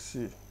 B, and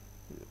C.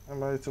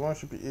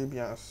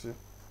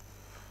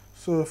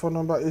 So for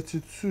number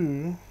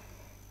 82,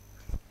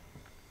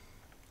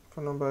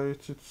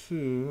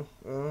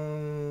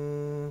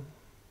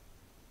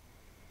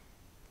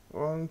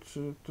 1,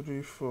 2,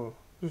 3, 4.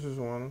 This is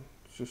 1,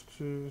 this is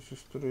 2, this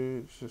is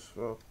 3, this is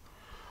 4.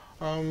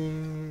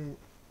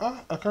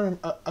 I can't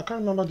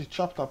remember the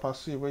chapter per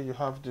se where you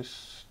have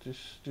this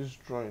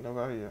drawing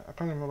over here. I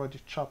can't remember the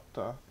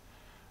chapter,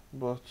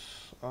 but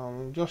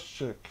just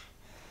check.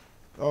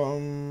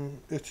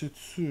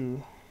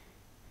 82,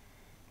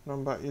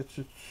 number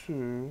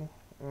 82.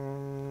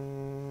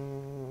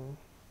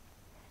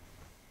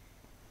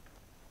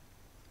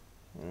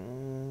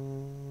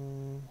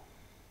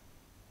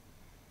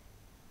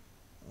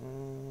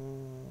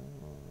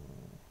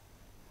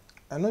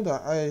 I know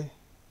that I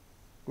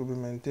will be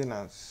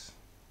maintenance.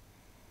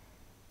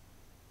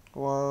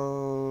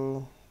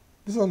 Well,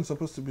 this one is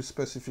supposed to be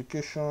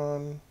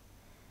specification.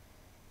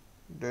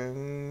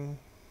 Then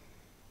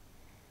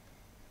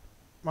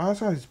my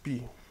answer is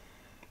B.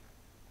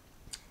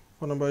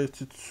 For number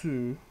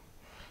 82,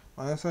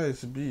 my answer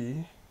is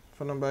B.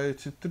 For number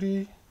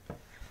 83,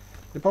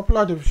 the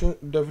popular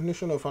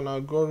definition of an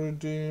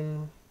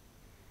algorithm,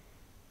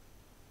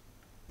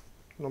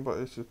 number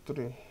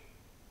 83.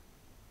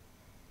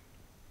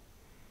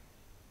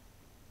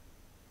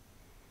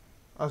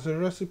 As a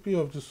recipe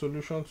of the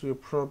solution to a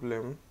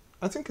problem,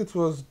 I think it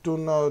was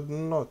Donald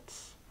Knott.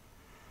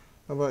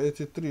 Number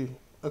 83,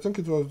 I think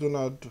it was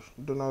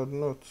Donald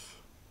Knott.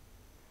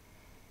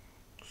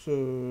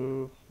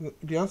 So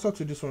the answer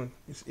to this one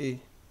is A.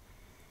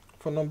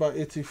 For number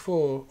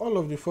 84, all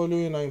of the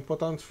following are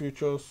important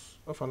features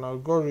of an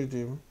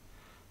algorithm: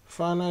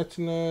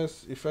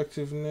 finiteness,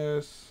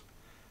 effectiveness,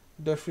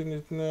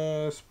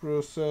 definiteness,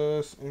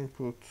 process,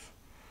 input.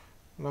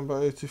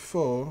 Number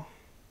 84,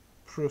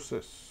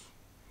 process.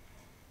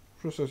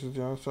 Process is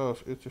the answer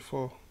of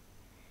 84.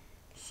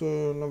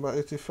 So number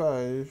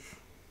 85,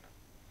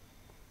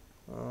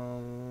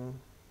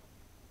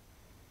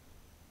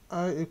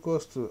 I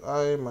equals to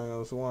I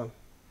minus 1.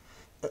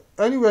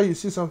 Anywhere you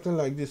see something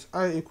like this,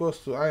 I equals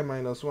to I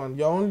minus 1,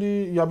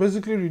 you're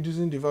basically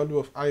reducing the value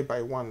of I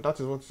by 1. That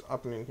is what's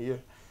happening here.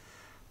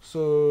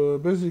 So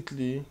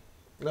basically,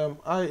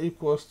 I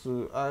equals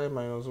to I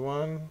minus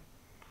 1.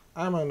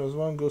 I minus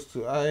 1 goes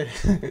to I.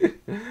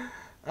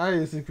 I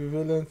is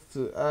equivalent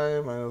to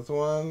I minus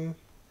 1.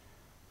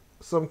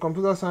 Some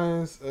computer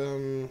science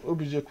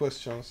OBJ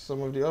questions,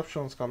 some of the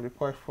options can be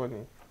quite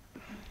funny.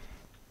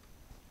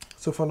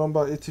 So for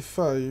number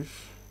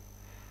 85,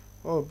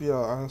 what will be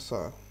our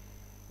answer?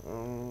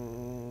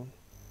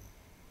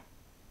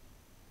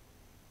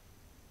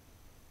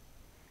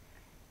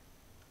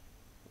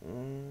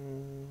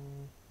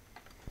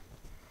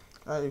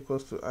 I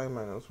equals to I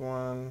minus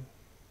 1.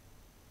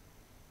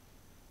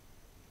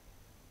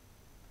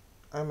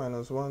 I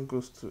minus 1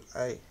 goes to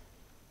I.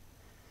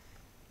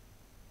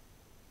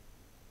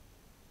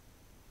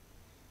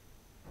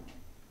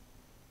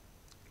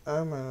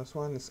 I minus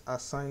 1 is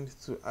assigned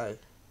to I.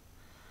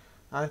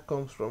 I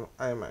comes from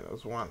I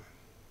minus 1.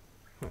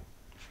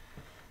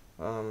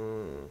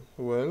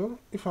 Well,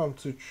 if I'm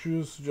to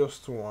choose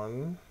just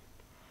one,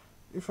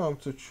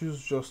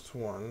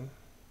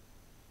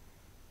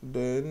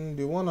 then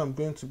the one I'm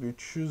going to be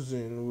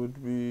choosing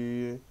would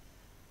be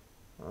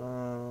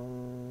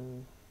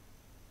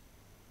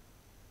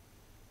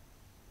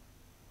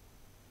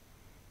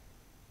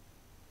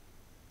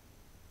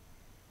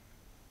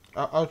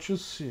I'll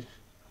choose C.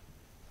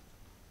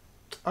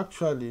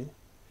 Actually,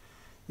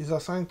 is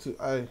assigned to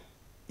I.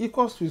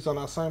 Equals to is an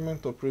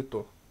assignment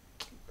operator.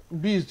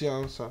 B is the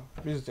answer.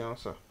 B is the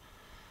answer.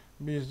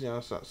 B is the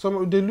answer.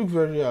 Some they look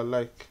very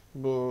alike,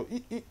 but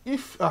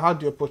if I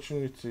had the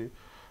opportunity,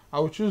 I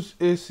would choose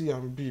A, C,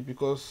 and B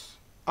because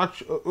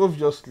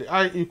obviously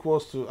I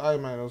equals to I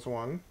minus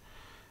 1,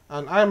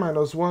 and I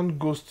minus 1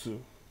 goes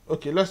to,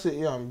 okay, let's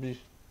say A and B,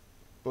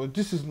 but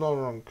this is not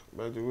wrong,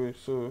 by the way,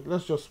 so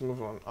let's just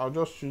move on. I'll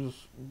just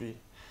choose B.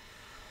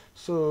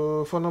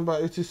 So for number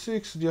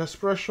 86, the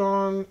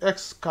expression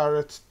x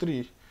caret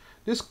 3.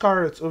 This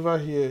caret over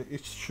here,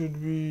 it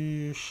should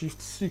be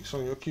shift 6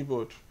 on your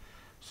keyboard.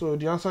 So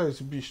the answer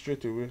is B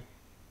straight away.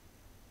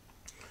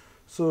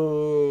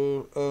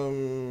 So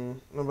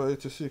number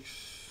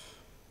 86.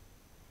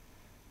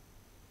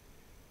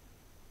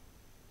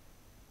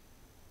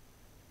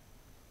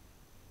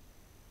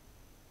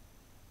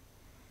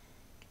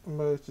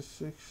 Number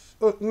 86.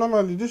 Oh,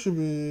 normally this should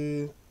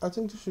be, I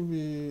think this should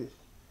be,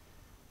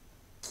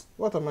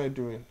 what am I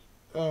doing?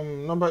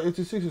 Number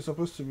 86 is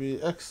supposed to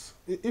be X.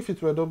 If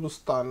it were double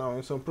star now,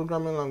 in some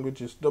programming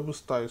languages, double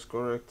star is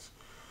correct.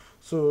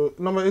 So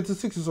number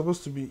 86 is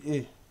supposed to be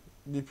A.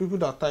 The people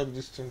that type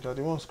this thing are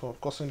the ones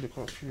causing the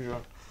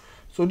confusion.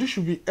 So this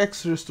should be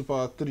X raised to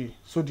power 3.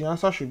 So the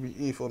answer should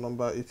be A for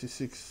number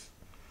 86.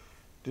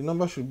 The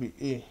number should be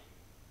A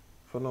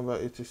for number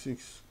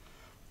 86.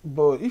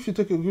 But if you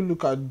take a good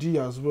look at D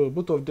as well,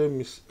 both of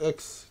them is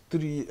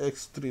x3,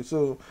 x3.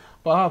 So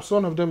perhaps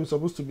one of them is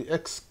supposed to be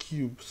x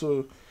cubed.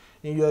 So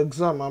in your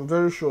exam, I'm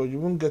very sure you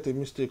won't get a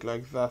mistake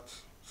like that.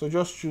 So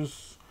just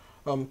choose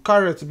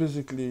caret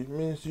basically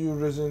means you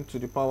raising to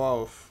the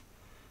power of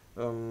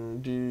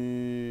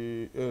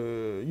you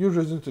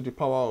raising to the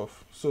power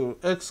of. So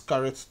x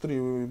caret 3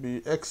 will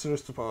be x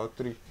raised to power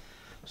 3.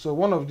 So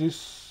one of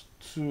these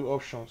two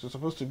options is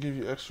supposed to give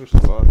you x raised to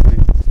power 3.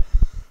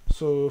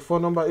 So for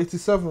number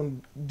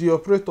 87, the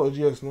operator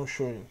here is not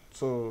showing.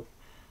 So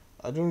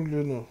I don't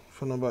really know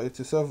for number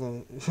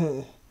 87.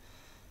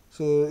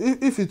 So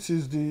if it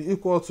is the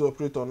equal to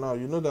operator now,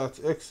 you know that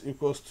x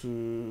equals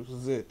to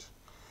z.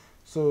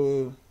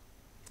 So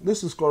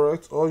this is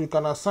correct, or you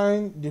can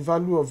assign the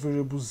value of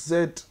variable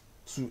z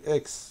to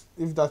x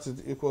if that is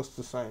the equals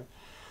to sign.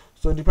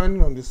 So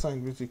depending on the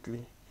sign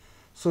basically.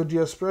 So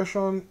the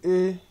expression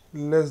a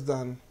less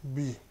than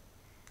b.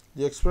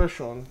 The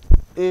expression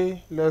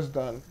a less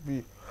than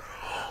b.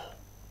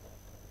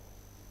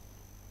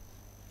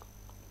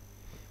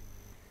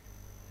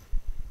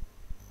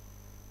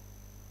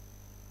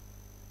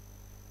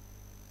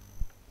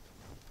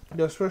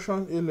 The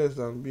expression a less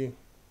than b.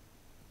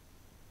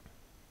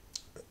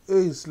 A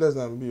is less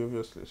than b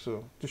obviously,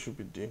 so this should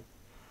be D.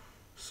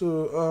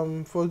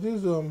 So for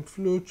these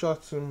flow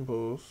chart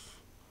symbols,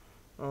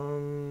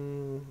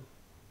 I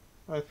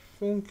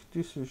think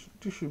this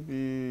should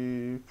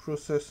be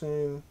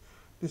processing.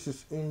 This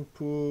is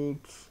input.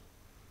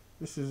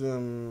 This is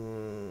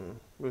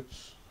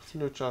with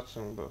flowchart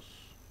symbols.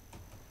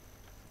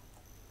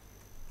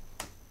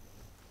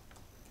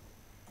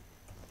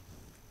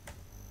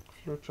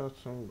 Flowchart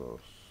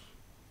symbols.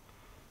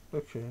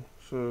 Okay,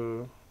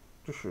 so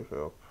this should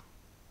help.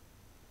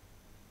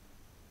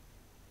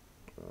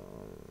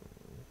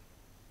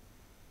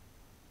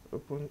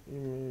 Open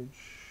image,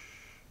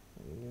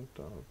 new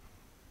tab.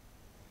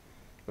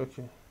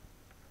 Okay.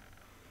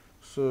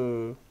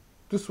 So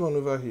this one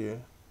over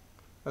here,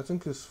 I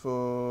think is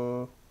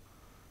for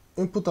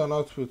input and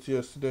output,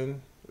 yes.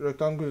 Then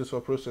rectangle is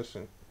for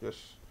processing, yes.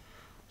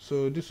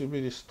 So this will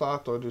be the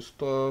start or the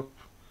stop.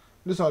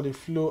 These are the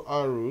flow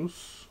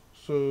arrows.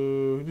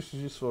 So this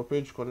is used for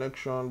page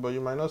connection, but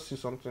you might not see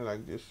something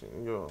like this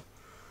in your.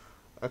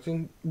 I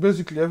think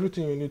basically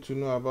everything you need to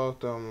know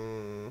about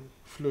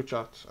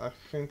flowchart. I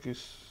think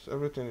is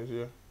everything is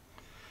here.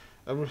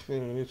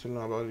 Everything you need to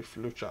know about the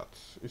flowchart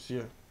is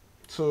here.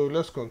 So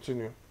let's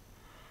continue.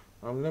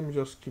 Let me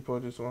just keep all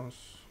these ones.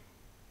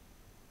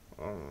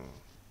 Um,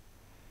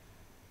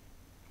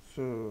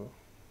 so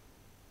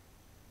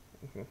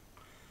okay.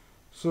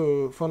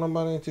 So for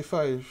number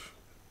 95,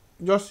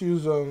 just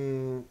use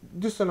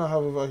this thing I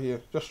have over here.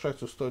 Just try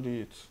to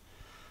study it.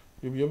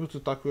 You'll be able to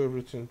tackle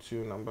everything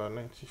to number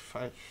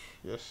 95.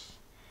 Yes.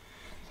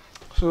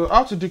 So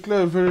how to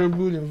declare a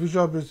variable in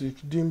Visual Basic?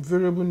 The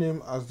variable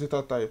name as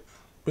data type.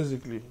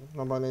 Basically,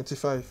 number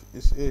 95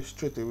 is A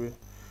straight away.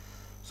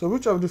 So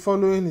which of the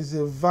following is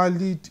a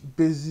valid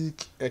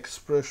basic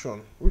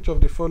expression? Which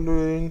of the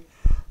following,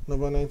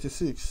 number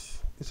 96,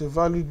 is a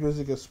valid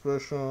basic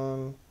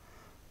expression?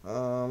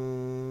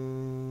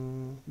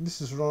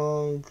 This is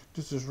wrong,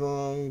 this is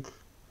wrong.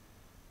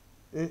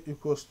 A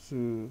equals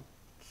to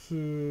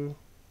 2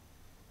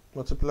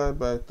 multiplied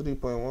by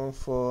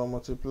 3.14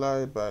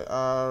 multiplied by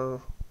R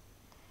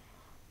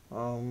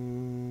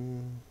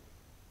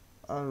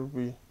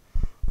RB.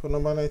 For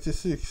number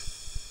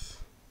 96,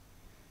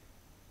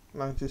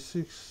 I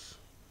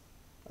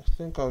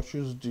think I'll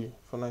choose D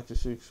for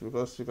 96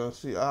 because you can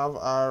see I have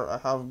R, I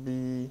have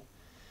B,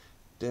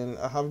 then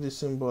I have this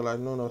symbol I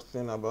know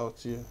nothing about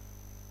here.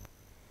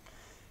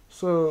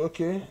 So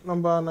okay,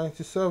 number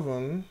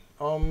 97,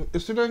 a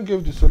student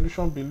gave the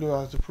solution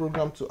below as the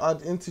program to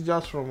add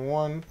integers from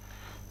 1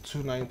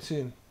 to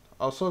 19.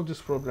 I'll solve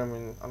this problem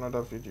in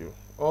another video.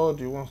 All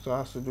the ones that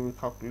has to do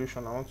with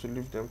calculation, I want to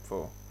leave them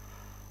for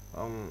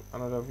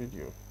another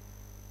video.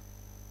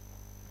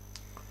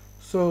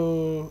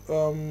 So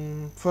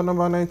for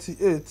number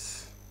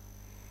 98,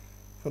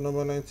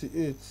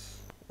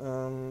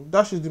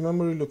 dash is the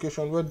memory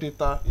location where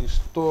data is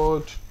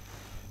stored.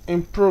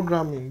 In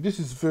programming, this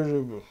is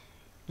variable.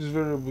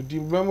 The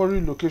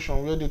memory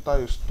location where data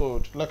is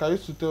stored. Like I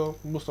used to tell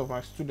most of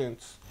my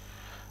students,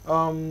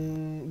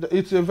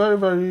 it's a very,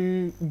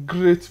 very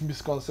great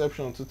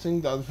misconception to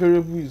think that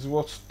variable is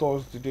what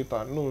stores the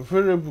data. No,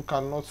 variable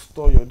cannot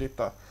store your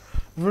data.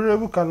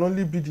 Variable can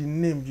only be the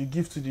name you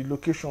give to the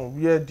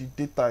location where the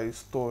data is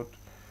stored.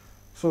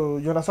 So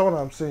you understand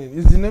what I'm saying?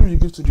 It's the name you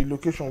give to the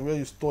location where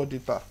you store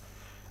data.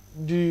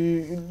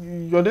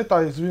 Your data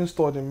is being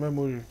stored in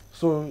memory.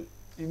 So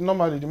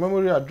normally the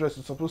memory address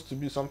is supposed to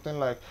be something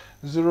like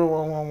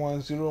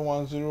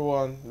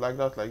 01110101 like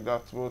that,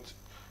 but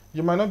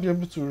you might not be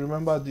able to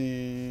remember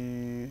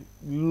the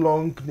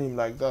long name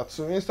like that.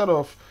 So instead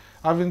of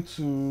having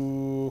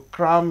to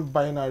cram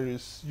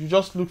binaries, you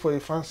just look for a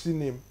fancy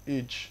name,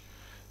 age,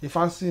 a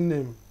fancy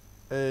name,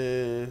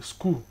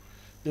 school,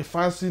 a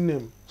fancy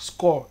name,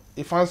 score,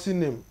 a fancy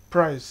name,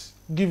 price,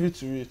 give it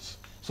to it.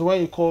 So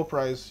when you call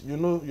price, you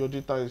know your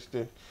data is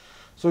there.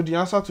 So the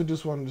answer to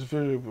this one is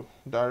variable,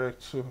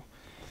 direct. So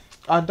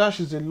a dash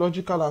is a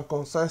logical and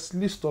concise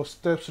list of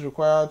steps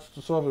required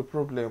to solve a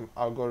problem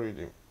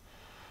algorithm.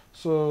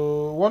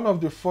 So one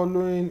of the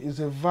following is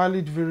a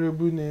valid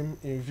variable name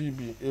in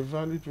VB. A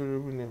valid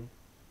variable name.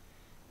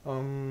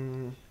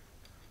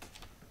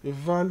 A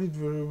valid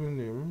variable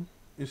name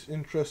is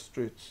interest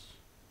rates.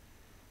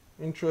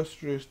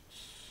 Interest rates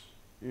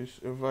is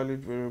a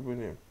valid variable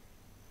name.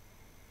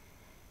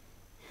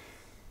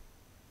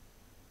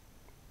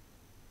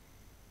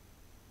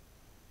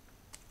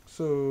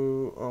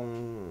 So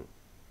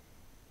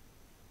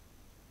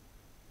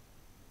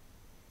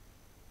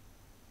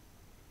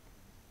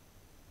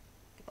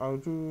I'll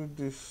do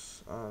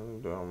this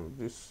and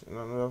this in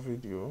another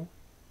video.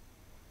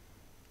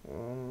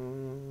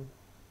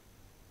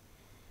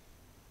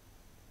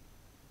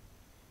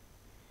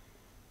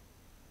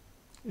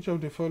 Each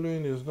of the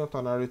following is not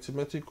an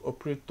arithmetic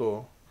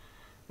operator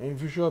in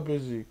Visual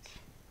Basic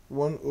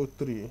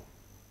 103.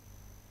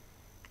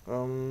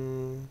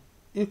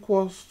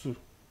 Equals to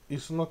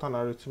is not an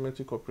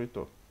arithmetic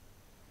operator.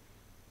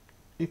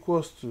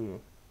 Equals to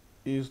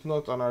is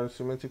not an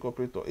arithmetic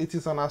operator. It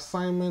is an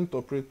assignment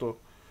operator.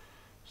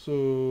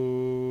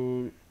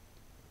 So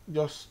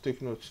just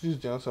take note. This is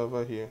the answer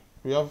over here.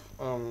 We have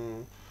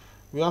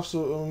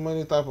so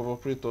many type of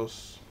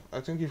operators.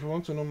 I think if you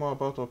want to know more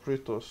about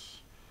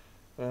operators,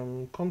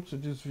 come to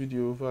this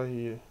video over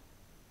here.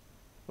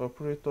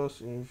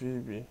 Operators in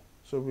VB.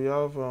 So we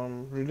have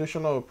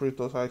relational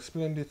operators. I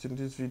explained it in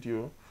this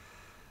video.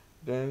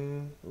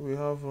 Then we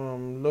have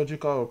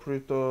logical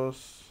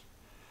operators.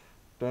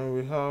 Then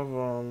we have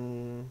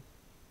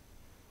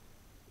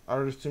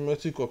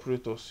arithmetic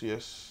operators.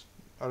 Yes,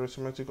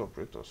 arithmetic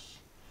operators.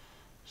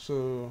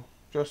 So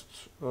just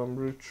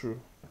read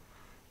through.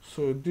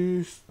 So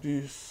this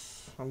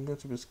I'm going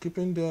to be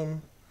skipping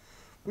them.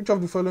 Which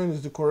of the following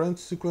is the correct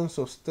sequence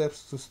of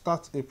steps to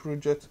start a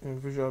project in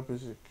Visual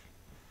Basic?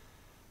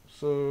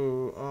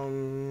 So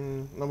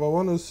number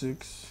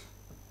 106,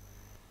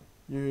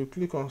 you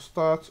click on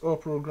Start All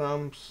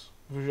Programs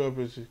Visual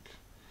Basic.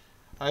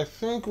 I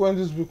think when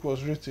this book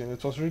was written,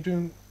 it was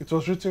written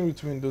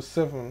with Windows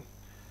 7.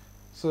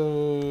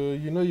 So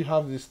you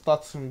have the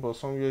start symbol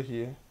somewhere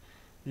here.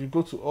 You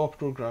go to All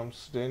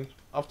Programs, then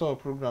after All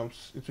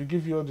Programs, it will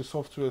give you all the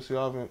softwares you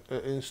have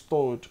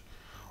installed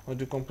on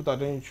the computer.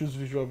 Then you choose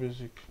Visual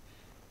Basic.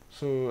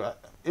 So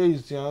A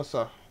is the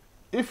answer.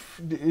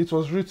 If it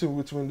was written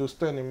with Windows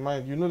 10 in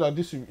mind, you know that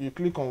this, you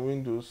click on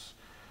Windows,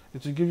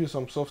 it will give you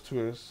some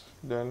softwares.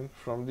 Then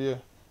from there,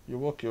 you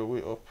work your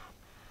way up.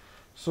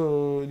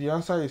 So the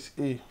answer is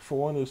A for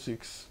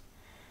 106.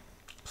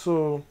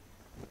 So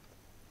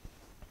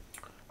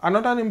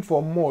another name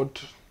for mod,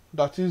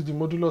 that is the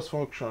modulus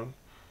function,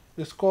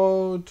 is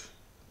called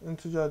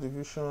integer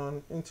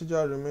division,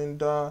 integer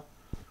remainder.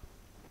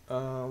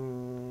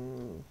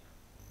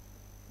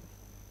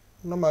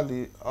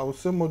 Normally I would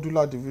say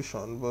modular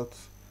division, but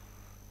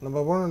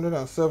number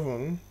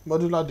 107,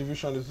 modular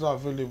division is not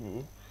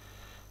available.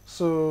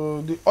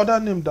 So the other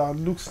name that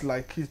looks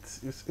like it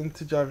is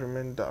integer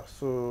remainder.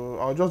 So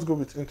I'll just go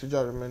with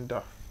integer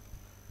remainder.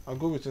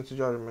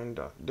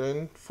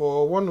 Then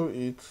for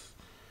 108,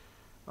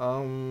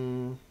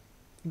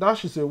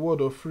 dash is a word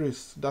or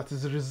phrase that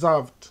is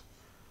reserved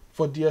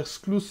for the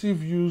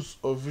exclusive use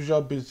of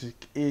Visual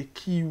Basic, a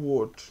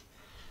keyword.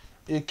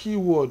 A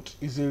keyword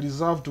is a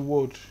reserved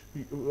word,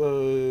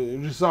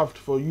 reserved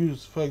for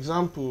use. For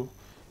example,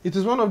 it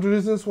is one of the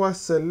reasons why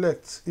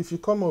select, if you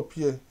come up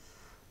here,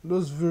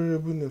 those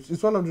variable names,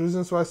 it's one of the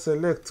reasons why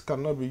select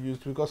cannot be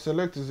used, because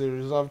select is a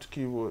reserved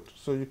keyword,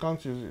 so you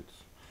can't use it.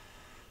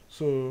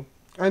 So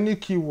any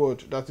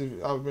keyword that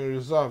have been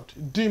reserved,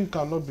 dim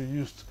cannot be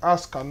used,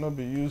 as cannot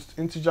be used,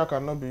 integer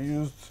cannot be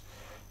used.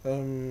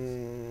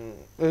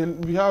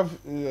 We have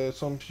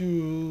some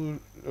few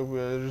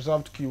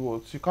reserved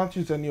keywords. You can't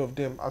use any of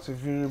them as a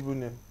variable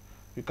name.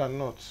 You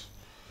cannot.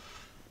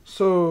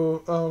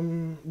 So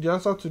the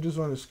answer to this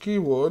one is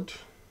keyword.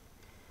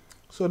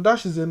 So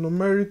dash is a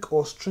numeric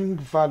or string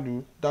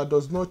value that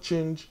does not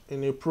change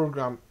in a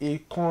program, a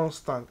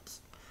constant.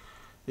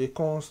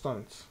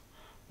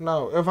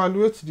 Now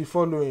evaluate the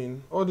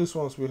following. All these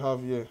ones we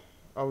have here,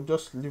 I'll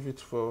just leave it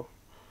for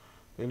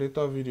a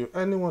later video.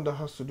 Anyone that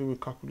has to do with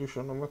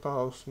calculation, no matter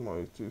how small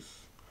it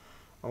is,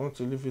 I want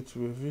to leave it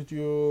to a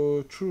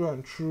video. True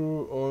and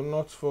true or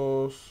not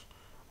false,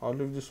 I'll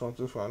leave this one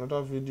for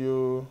another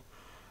video.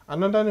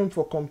 Another name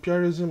for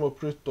comparison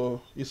operator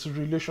is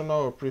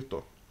relational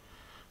operator.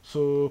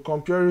 So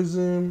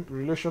comparison,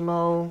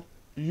 relational,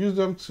 you use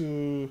them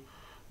to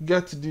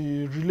get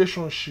the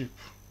relationship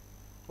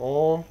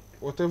or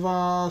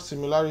whatever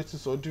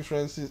similarities or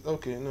differences.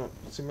 Okay, no,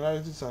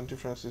 similarities and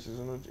differences is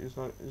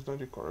not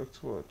the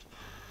correct word.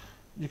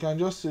 You can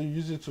just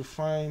use it to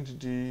find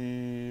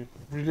the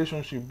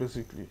relationship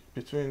basically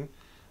between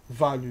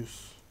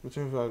values.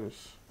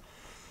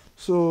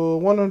 So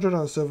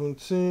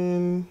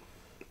 117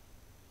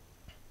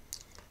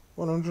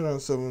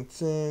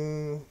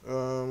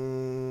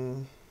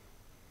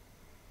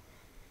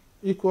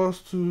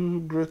 equals to,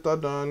 greater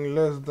than,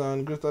 less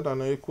than, greater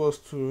than or equals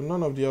to,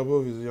 none of the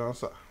above is the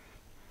answer.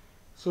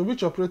 So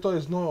which operator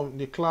is not in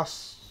the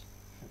class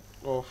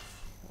of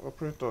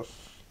operators?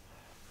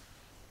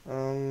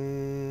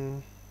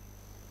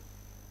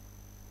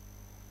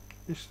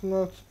 It's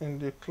not in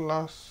the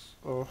class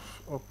of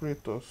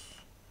operators.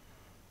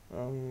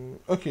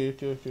 Okay.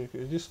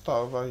 This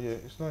star over here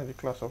is not in the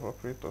class of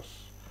operators.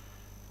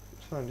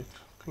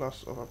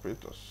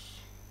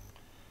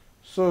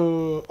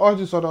 So all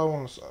these other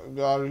ones,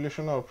 they are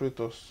relational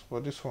operators,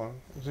 but this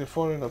one is a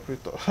foreign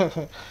operator.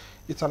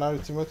 It's an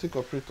arithmetic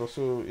operator.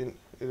 So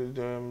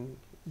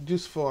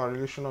these four are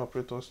relational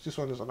operators. This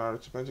one is an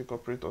arithmetic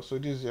operator. So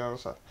this is the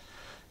answer.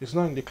 It's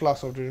not in the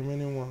class of the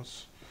remaining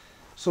ones.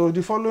 So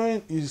the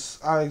following is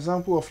an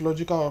example of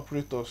logical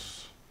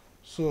operators.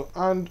 So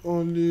and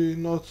only,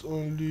 not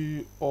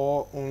only,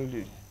 or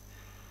only.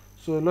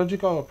 So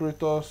logical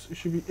operators, it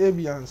should be A,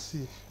 B, and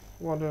C.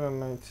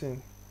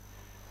 119.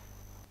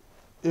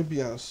 A, B,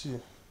 and C.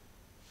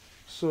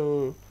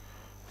 So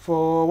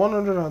for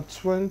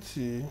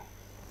 120,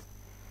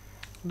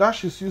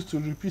 dash is used to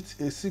repeat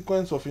a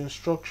sequence of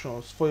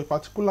instructions for a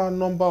particular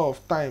number of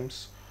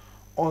times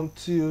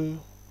until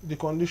the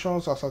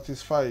conditions are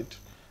satisfied.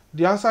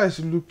 The answer is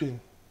looping.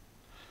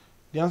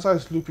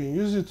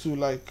 Use it to,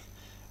 like,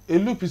 a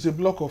loop is a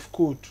block of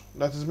code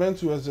that is meant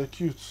to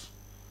execute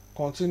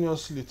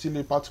continuously till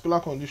a particular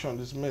condition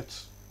is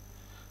met.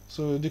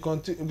 So the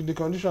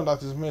condition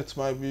that is met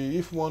might be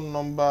if one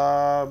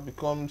number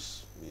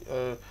becomes,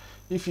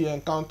 if you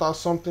encounter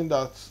something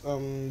that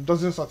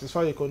doesn't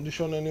satisfy a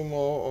condition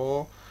anymore,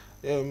 or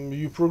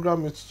you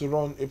program it to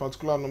run a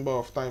particular number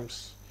of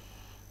times.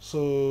 So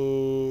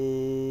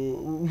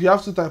we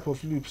have two types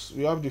of loops.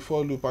 We have the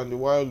for loop and the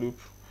while loop.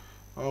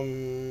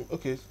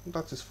 Okay,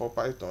 that is for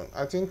Python.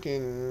 I think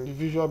in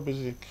Visual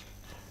Basic,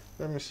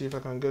 let me see if I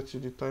can get you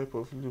the type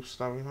of loops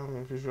that we have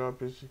in Visual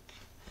Basic.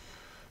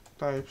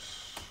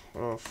 Types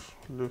of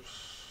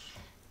loops.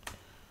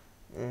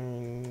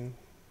 in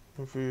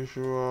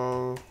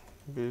Visual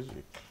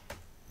Basic.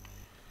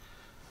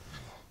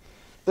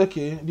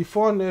 Okay, the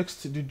for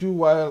next, the do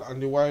while,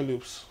 and the while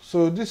loops.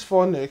 So this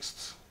for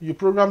next, you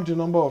program the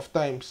number of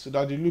times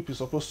that the loop is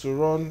supposed to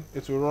run,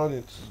 it will run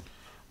it.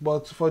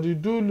 But for the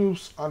do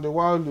loops and the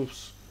while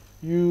loops,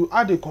 you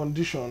add a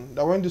condition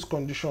that when this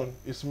condition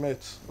is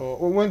met,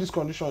 or when this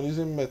condition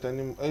isn't met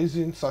anymore,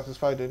 isn't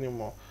satisfied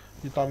anymore,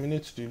 you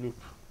terminate the loop.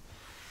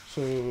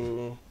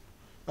 So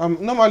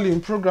normally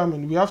in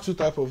programming, we have two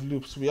types of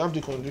loops. We have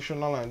the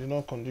conditional and the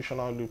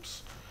non-conditional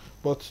loops.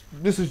 But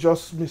this is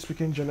just me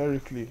speaking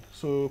generically.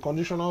 So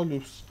conditional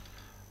loops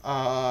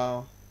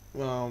are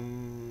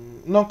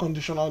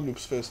non-conditional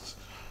loops first.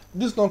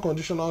 These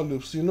non-conditional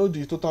loops, you know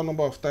the total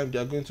number of times they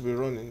are going to be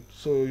running.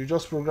 So you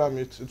just program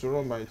it, it will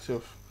run by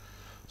itself.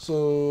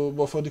 So,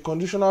 but for the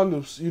conditional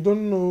loops, you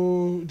don't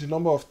know the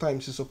number of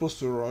times it's supposed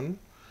to run,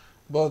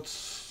 but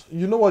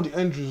you know what the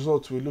end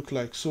result will look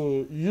like.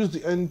 So you use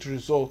the end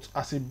result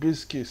as a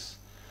base case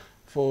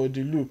for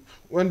the loop.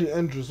 When the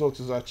end result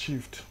is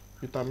achieved,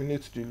 you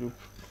terminate the loop.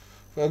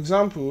 For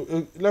example,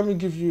 let me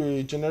give you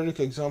a generic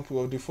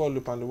example of the for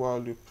loop and the while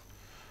loop.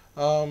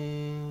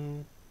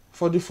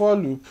 For the for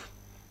loop,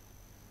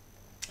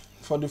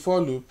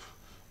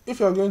 if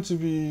you're going to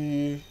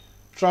be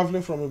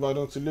traveling from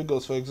Ibadan to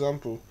Lagos, for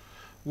example,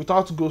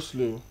 without go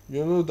slow,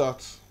 you know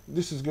that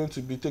this is going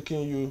to be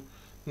taking you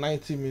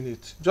 90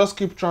 minutes. Just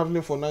keep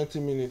traveling for 90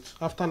 minutes.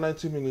 After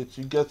 90 minutes,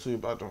 you get to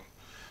Ibadan.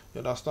 You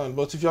understand?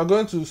 But if you're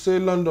going to, say,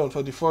 London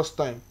for the first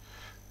time,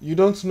 you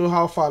don't know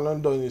how far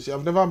London is. You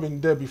have never been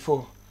there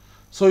before.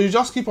 So you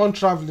just keep on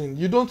traveling.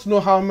 You don't know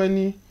how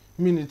many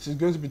minutes it's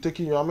going to be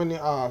taking you, how many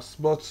hours.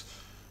 But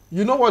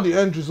you know what the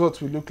end result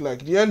will look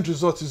like. The end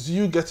result is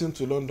you getting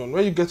to London.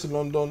 When you get to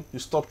London, you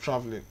stop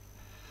traveling.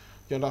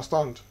 You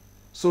understand?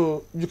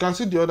 So you can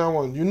see the other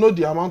one. You know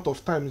the amount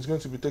of time it's going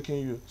to be taking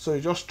you. So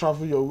you just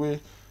travel your way.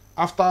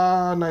 After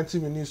 90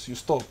 minutes, you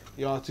stop.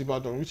 You're at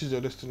Ibadan, which is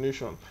your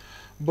destination.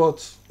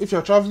 But if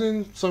you're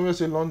traveling somewhere,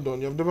 say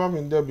London, you've never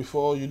been there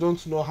before, you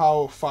don't know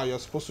how far you're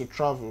supposed to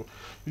travel.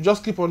 You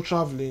just keep on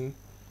traveling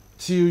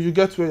till you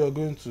get where you're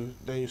going to,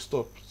 then you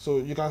stop. So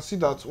you can see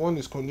that one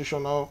is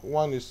conditional,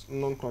 one is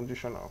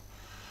non-conditional.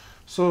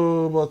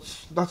 So, but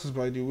that is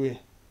by the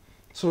way.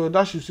 So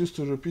dash is used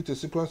to repeat a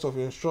sequence of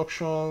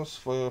instructions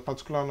for a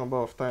particular number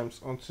of times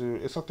until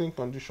a certain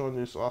condition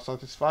is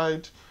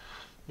satisfied.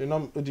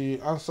 The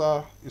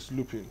answer is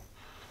looping.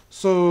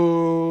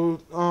 So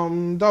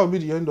that will be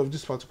the end of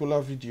this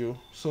particular video.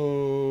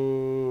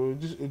 So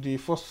this is the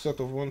first set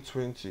of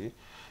 120.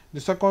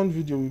 The second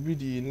video will be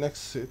the next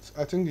set.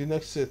 I think the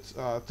next set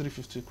are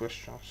 350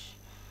 questions.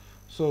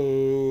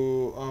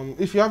 So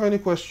if you have any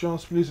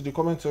questions, please, the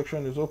comment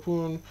section is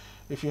open.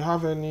 If you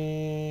have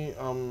any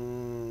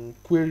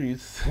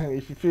queries,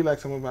 if you feel like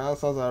some of my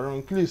answers are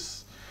wrong,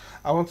 please,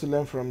 I want to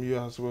learn from you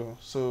as well.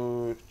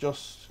 So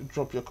just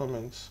drop your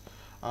comments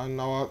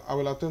and I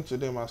will attend to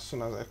them as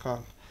soon as I can.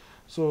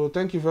 So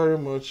thank you very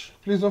much.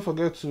 Please don't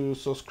forget to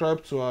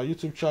subscribe to our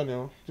YouTube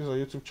channel. This is our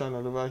YouTube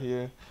channel over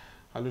here,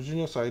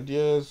 Alogenius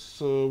Ideas.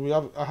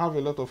 So I have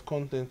a lot of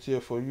content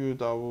here for you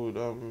that would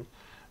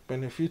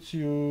benefit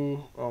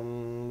you,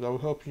 that will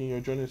help you in your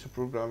journey to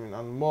programming,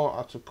 and more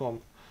are to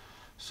come.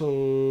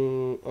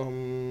 So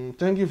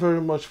thank you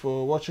very much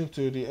for watching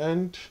to the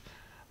end.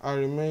 I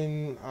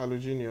remain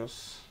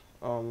Alogenius.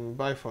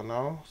 Bye for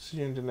now. See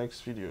you in the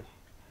next video.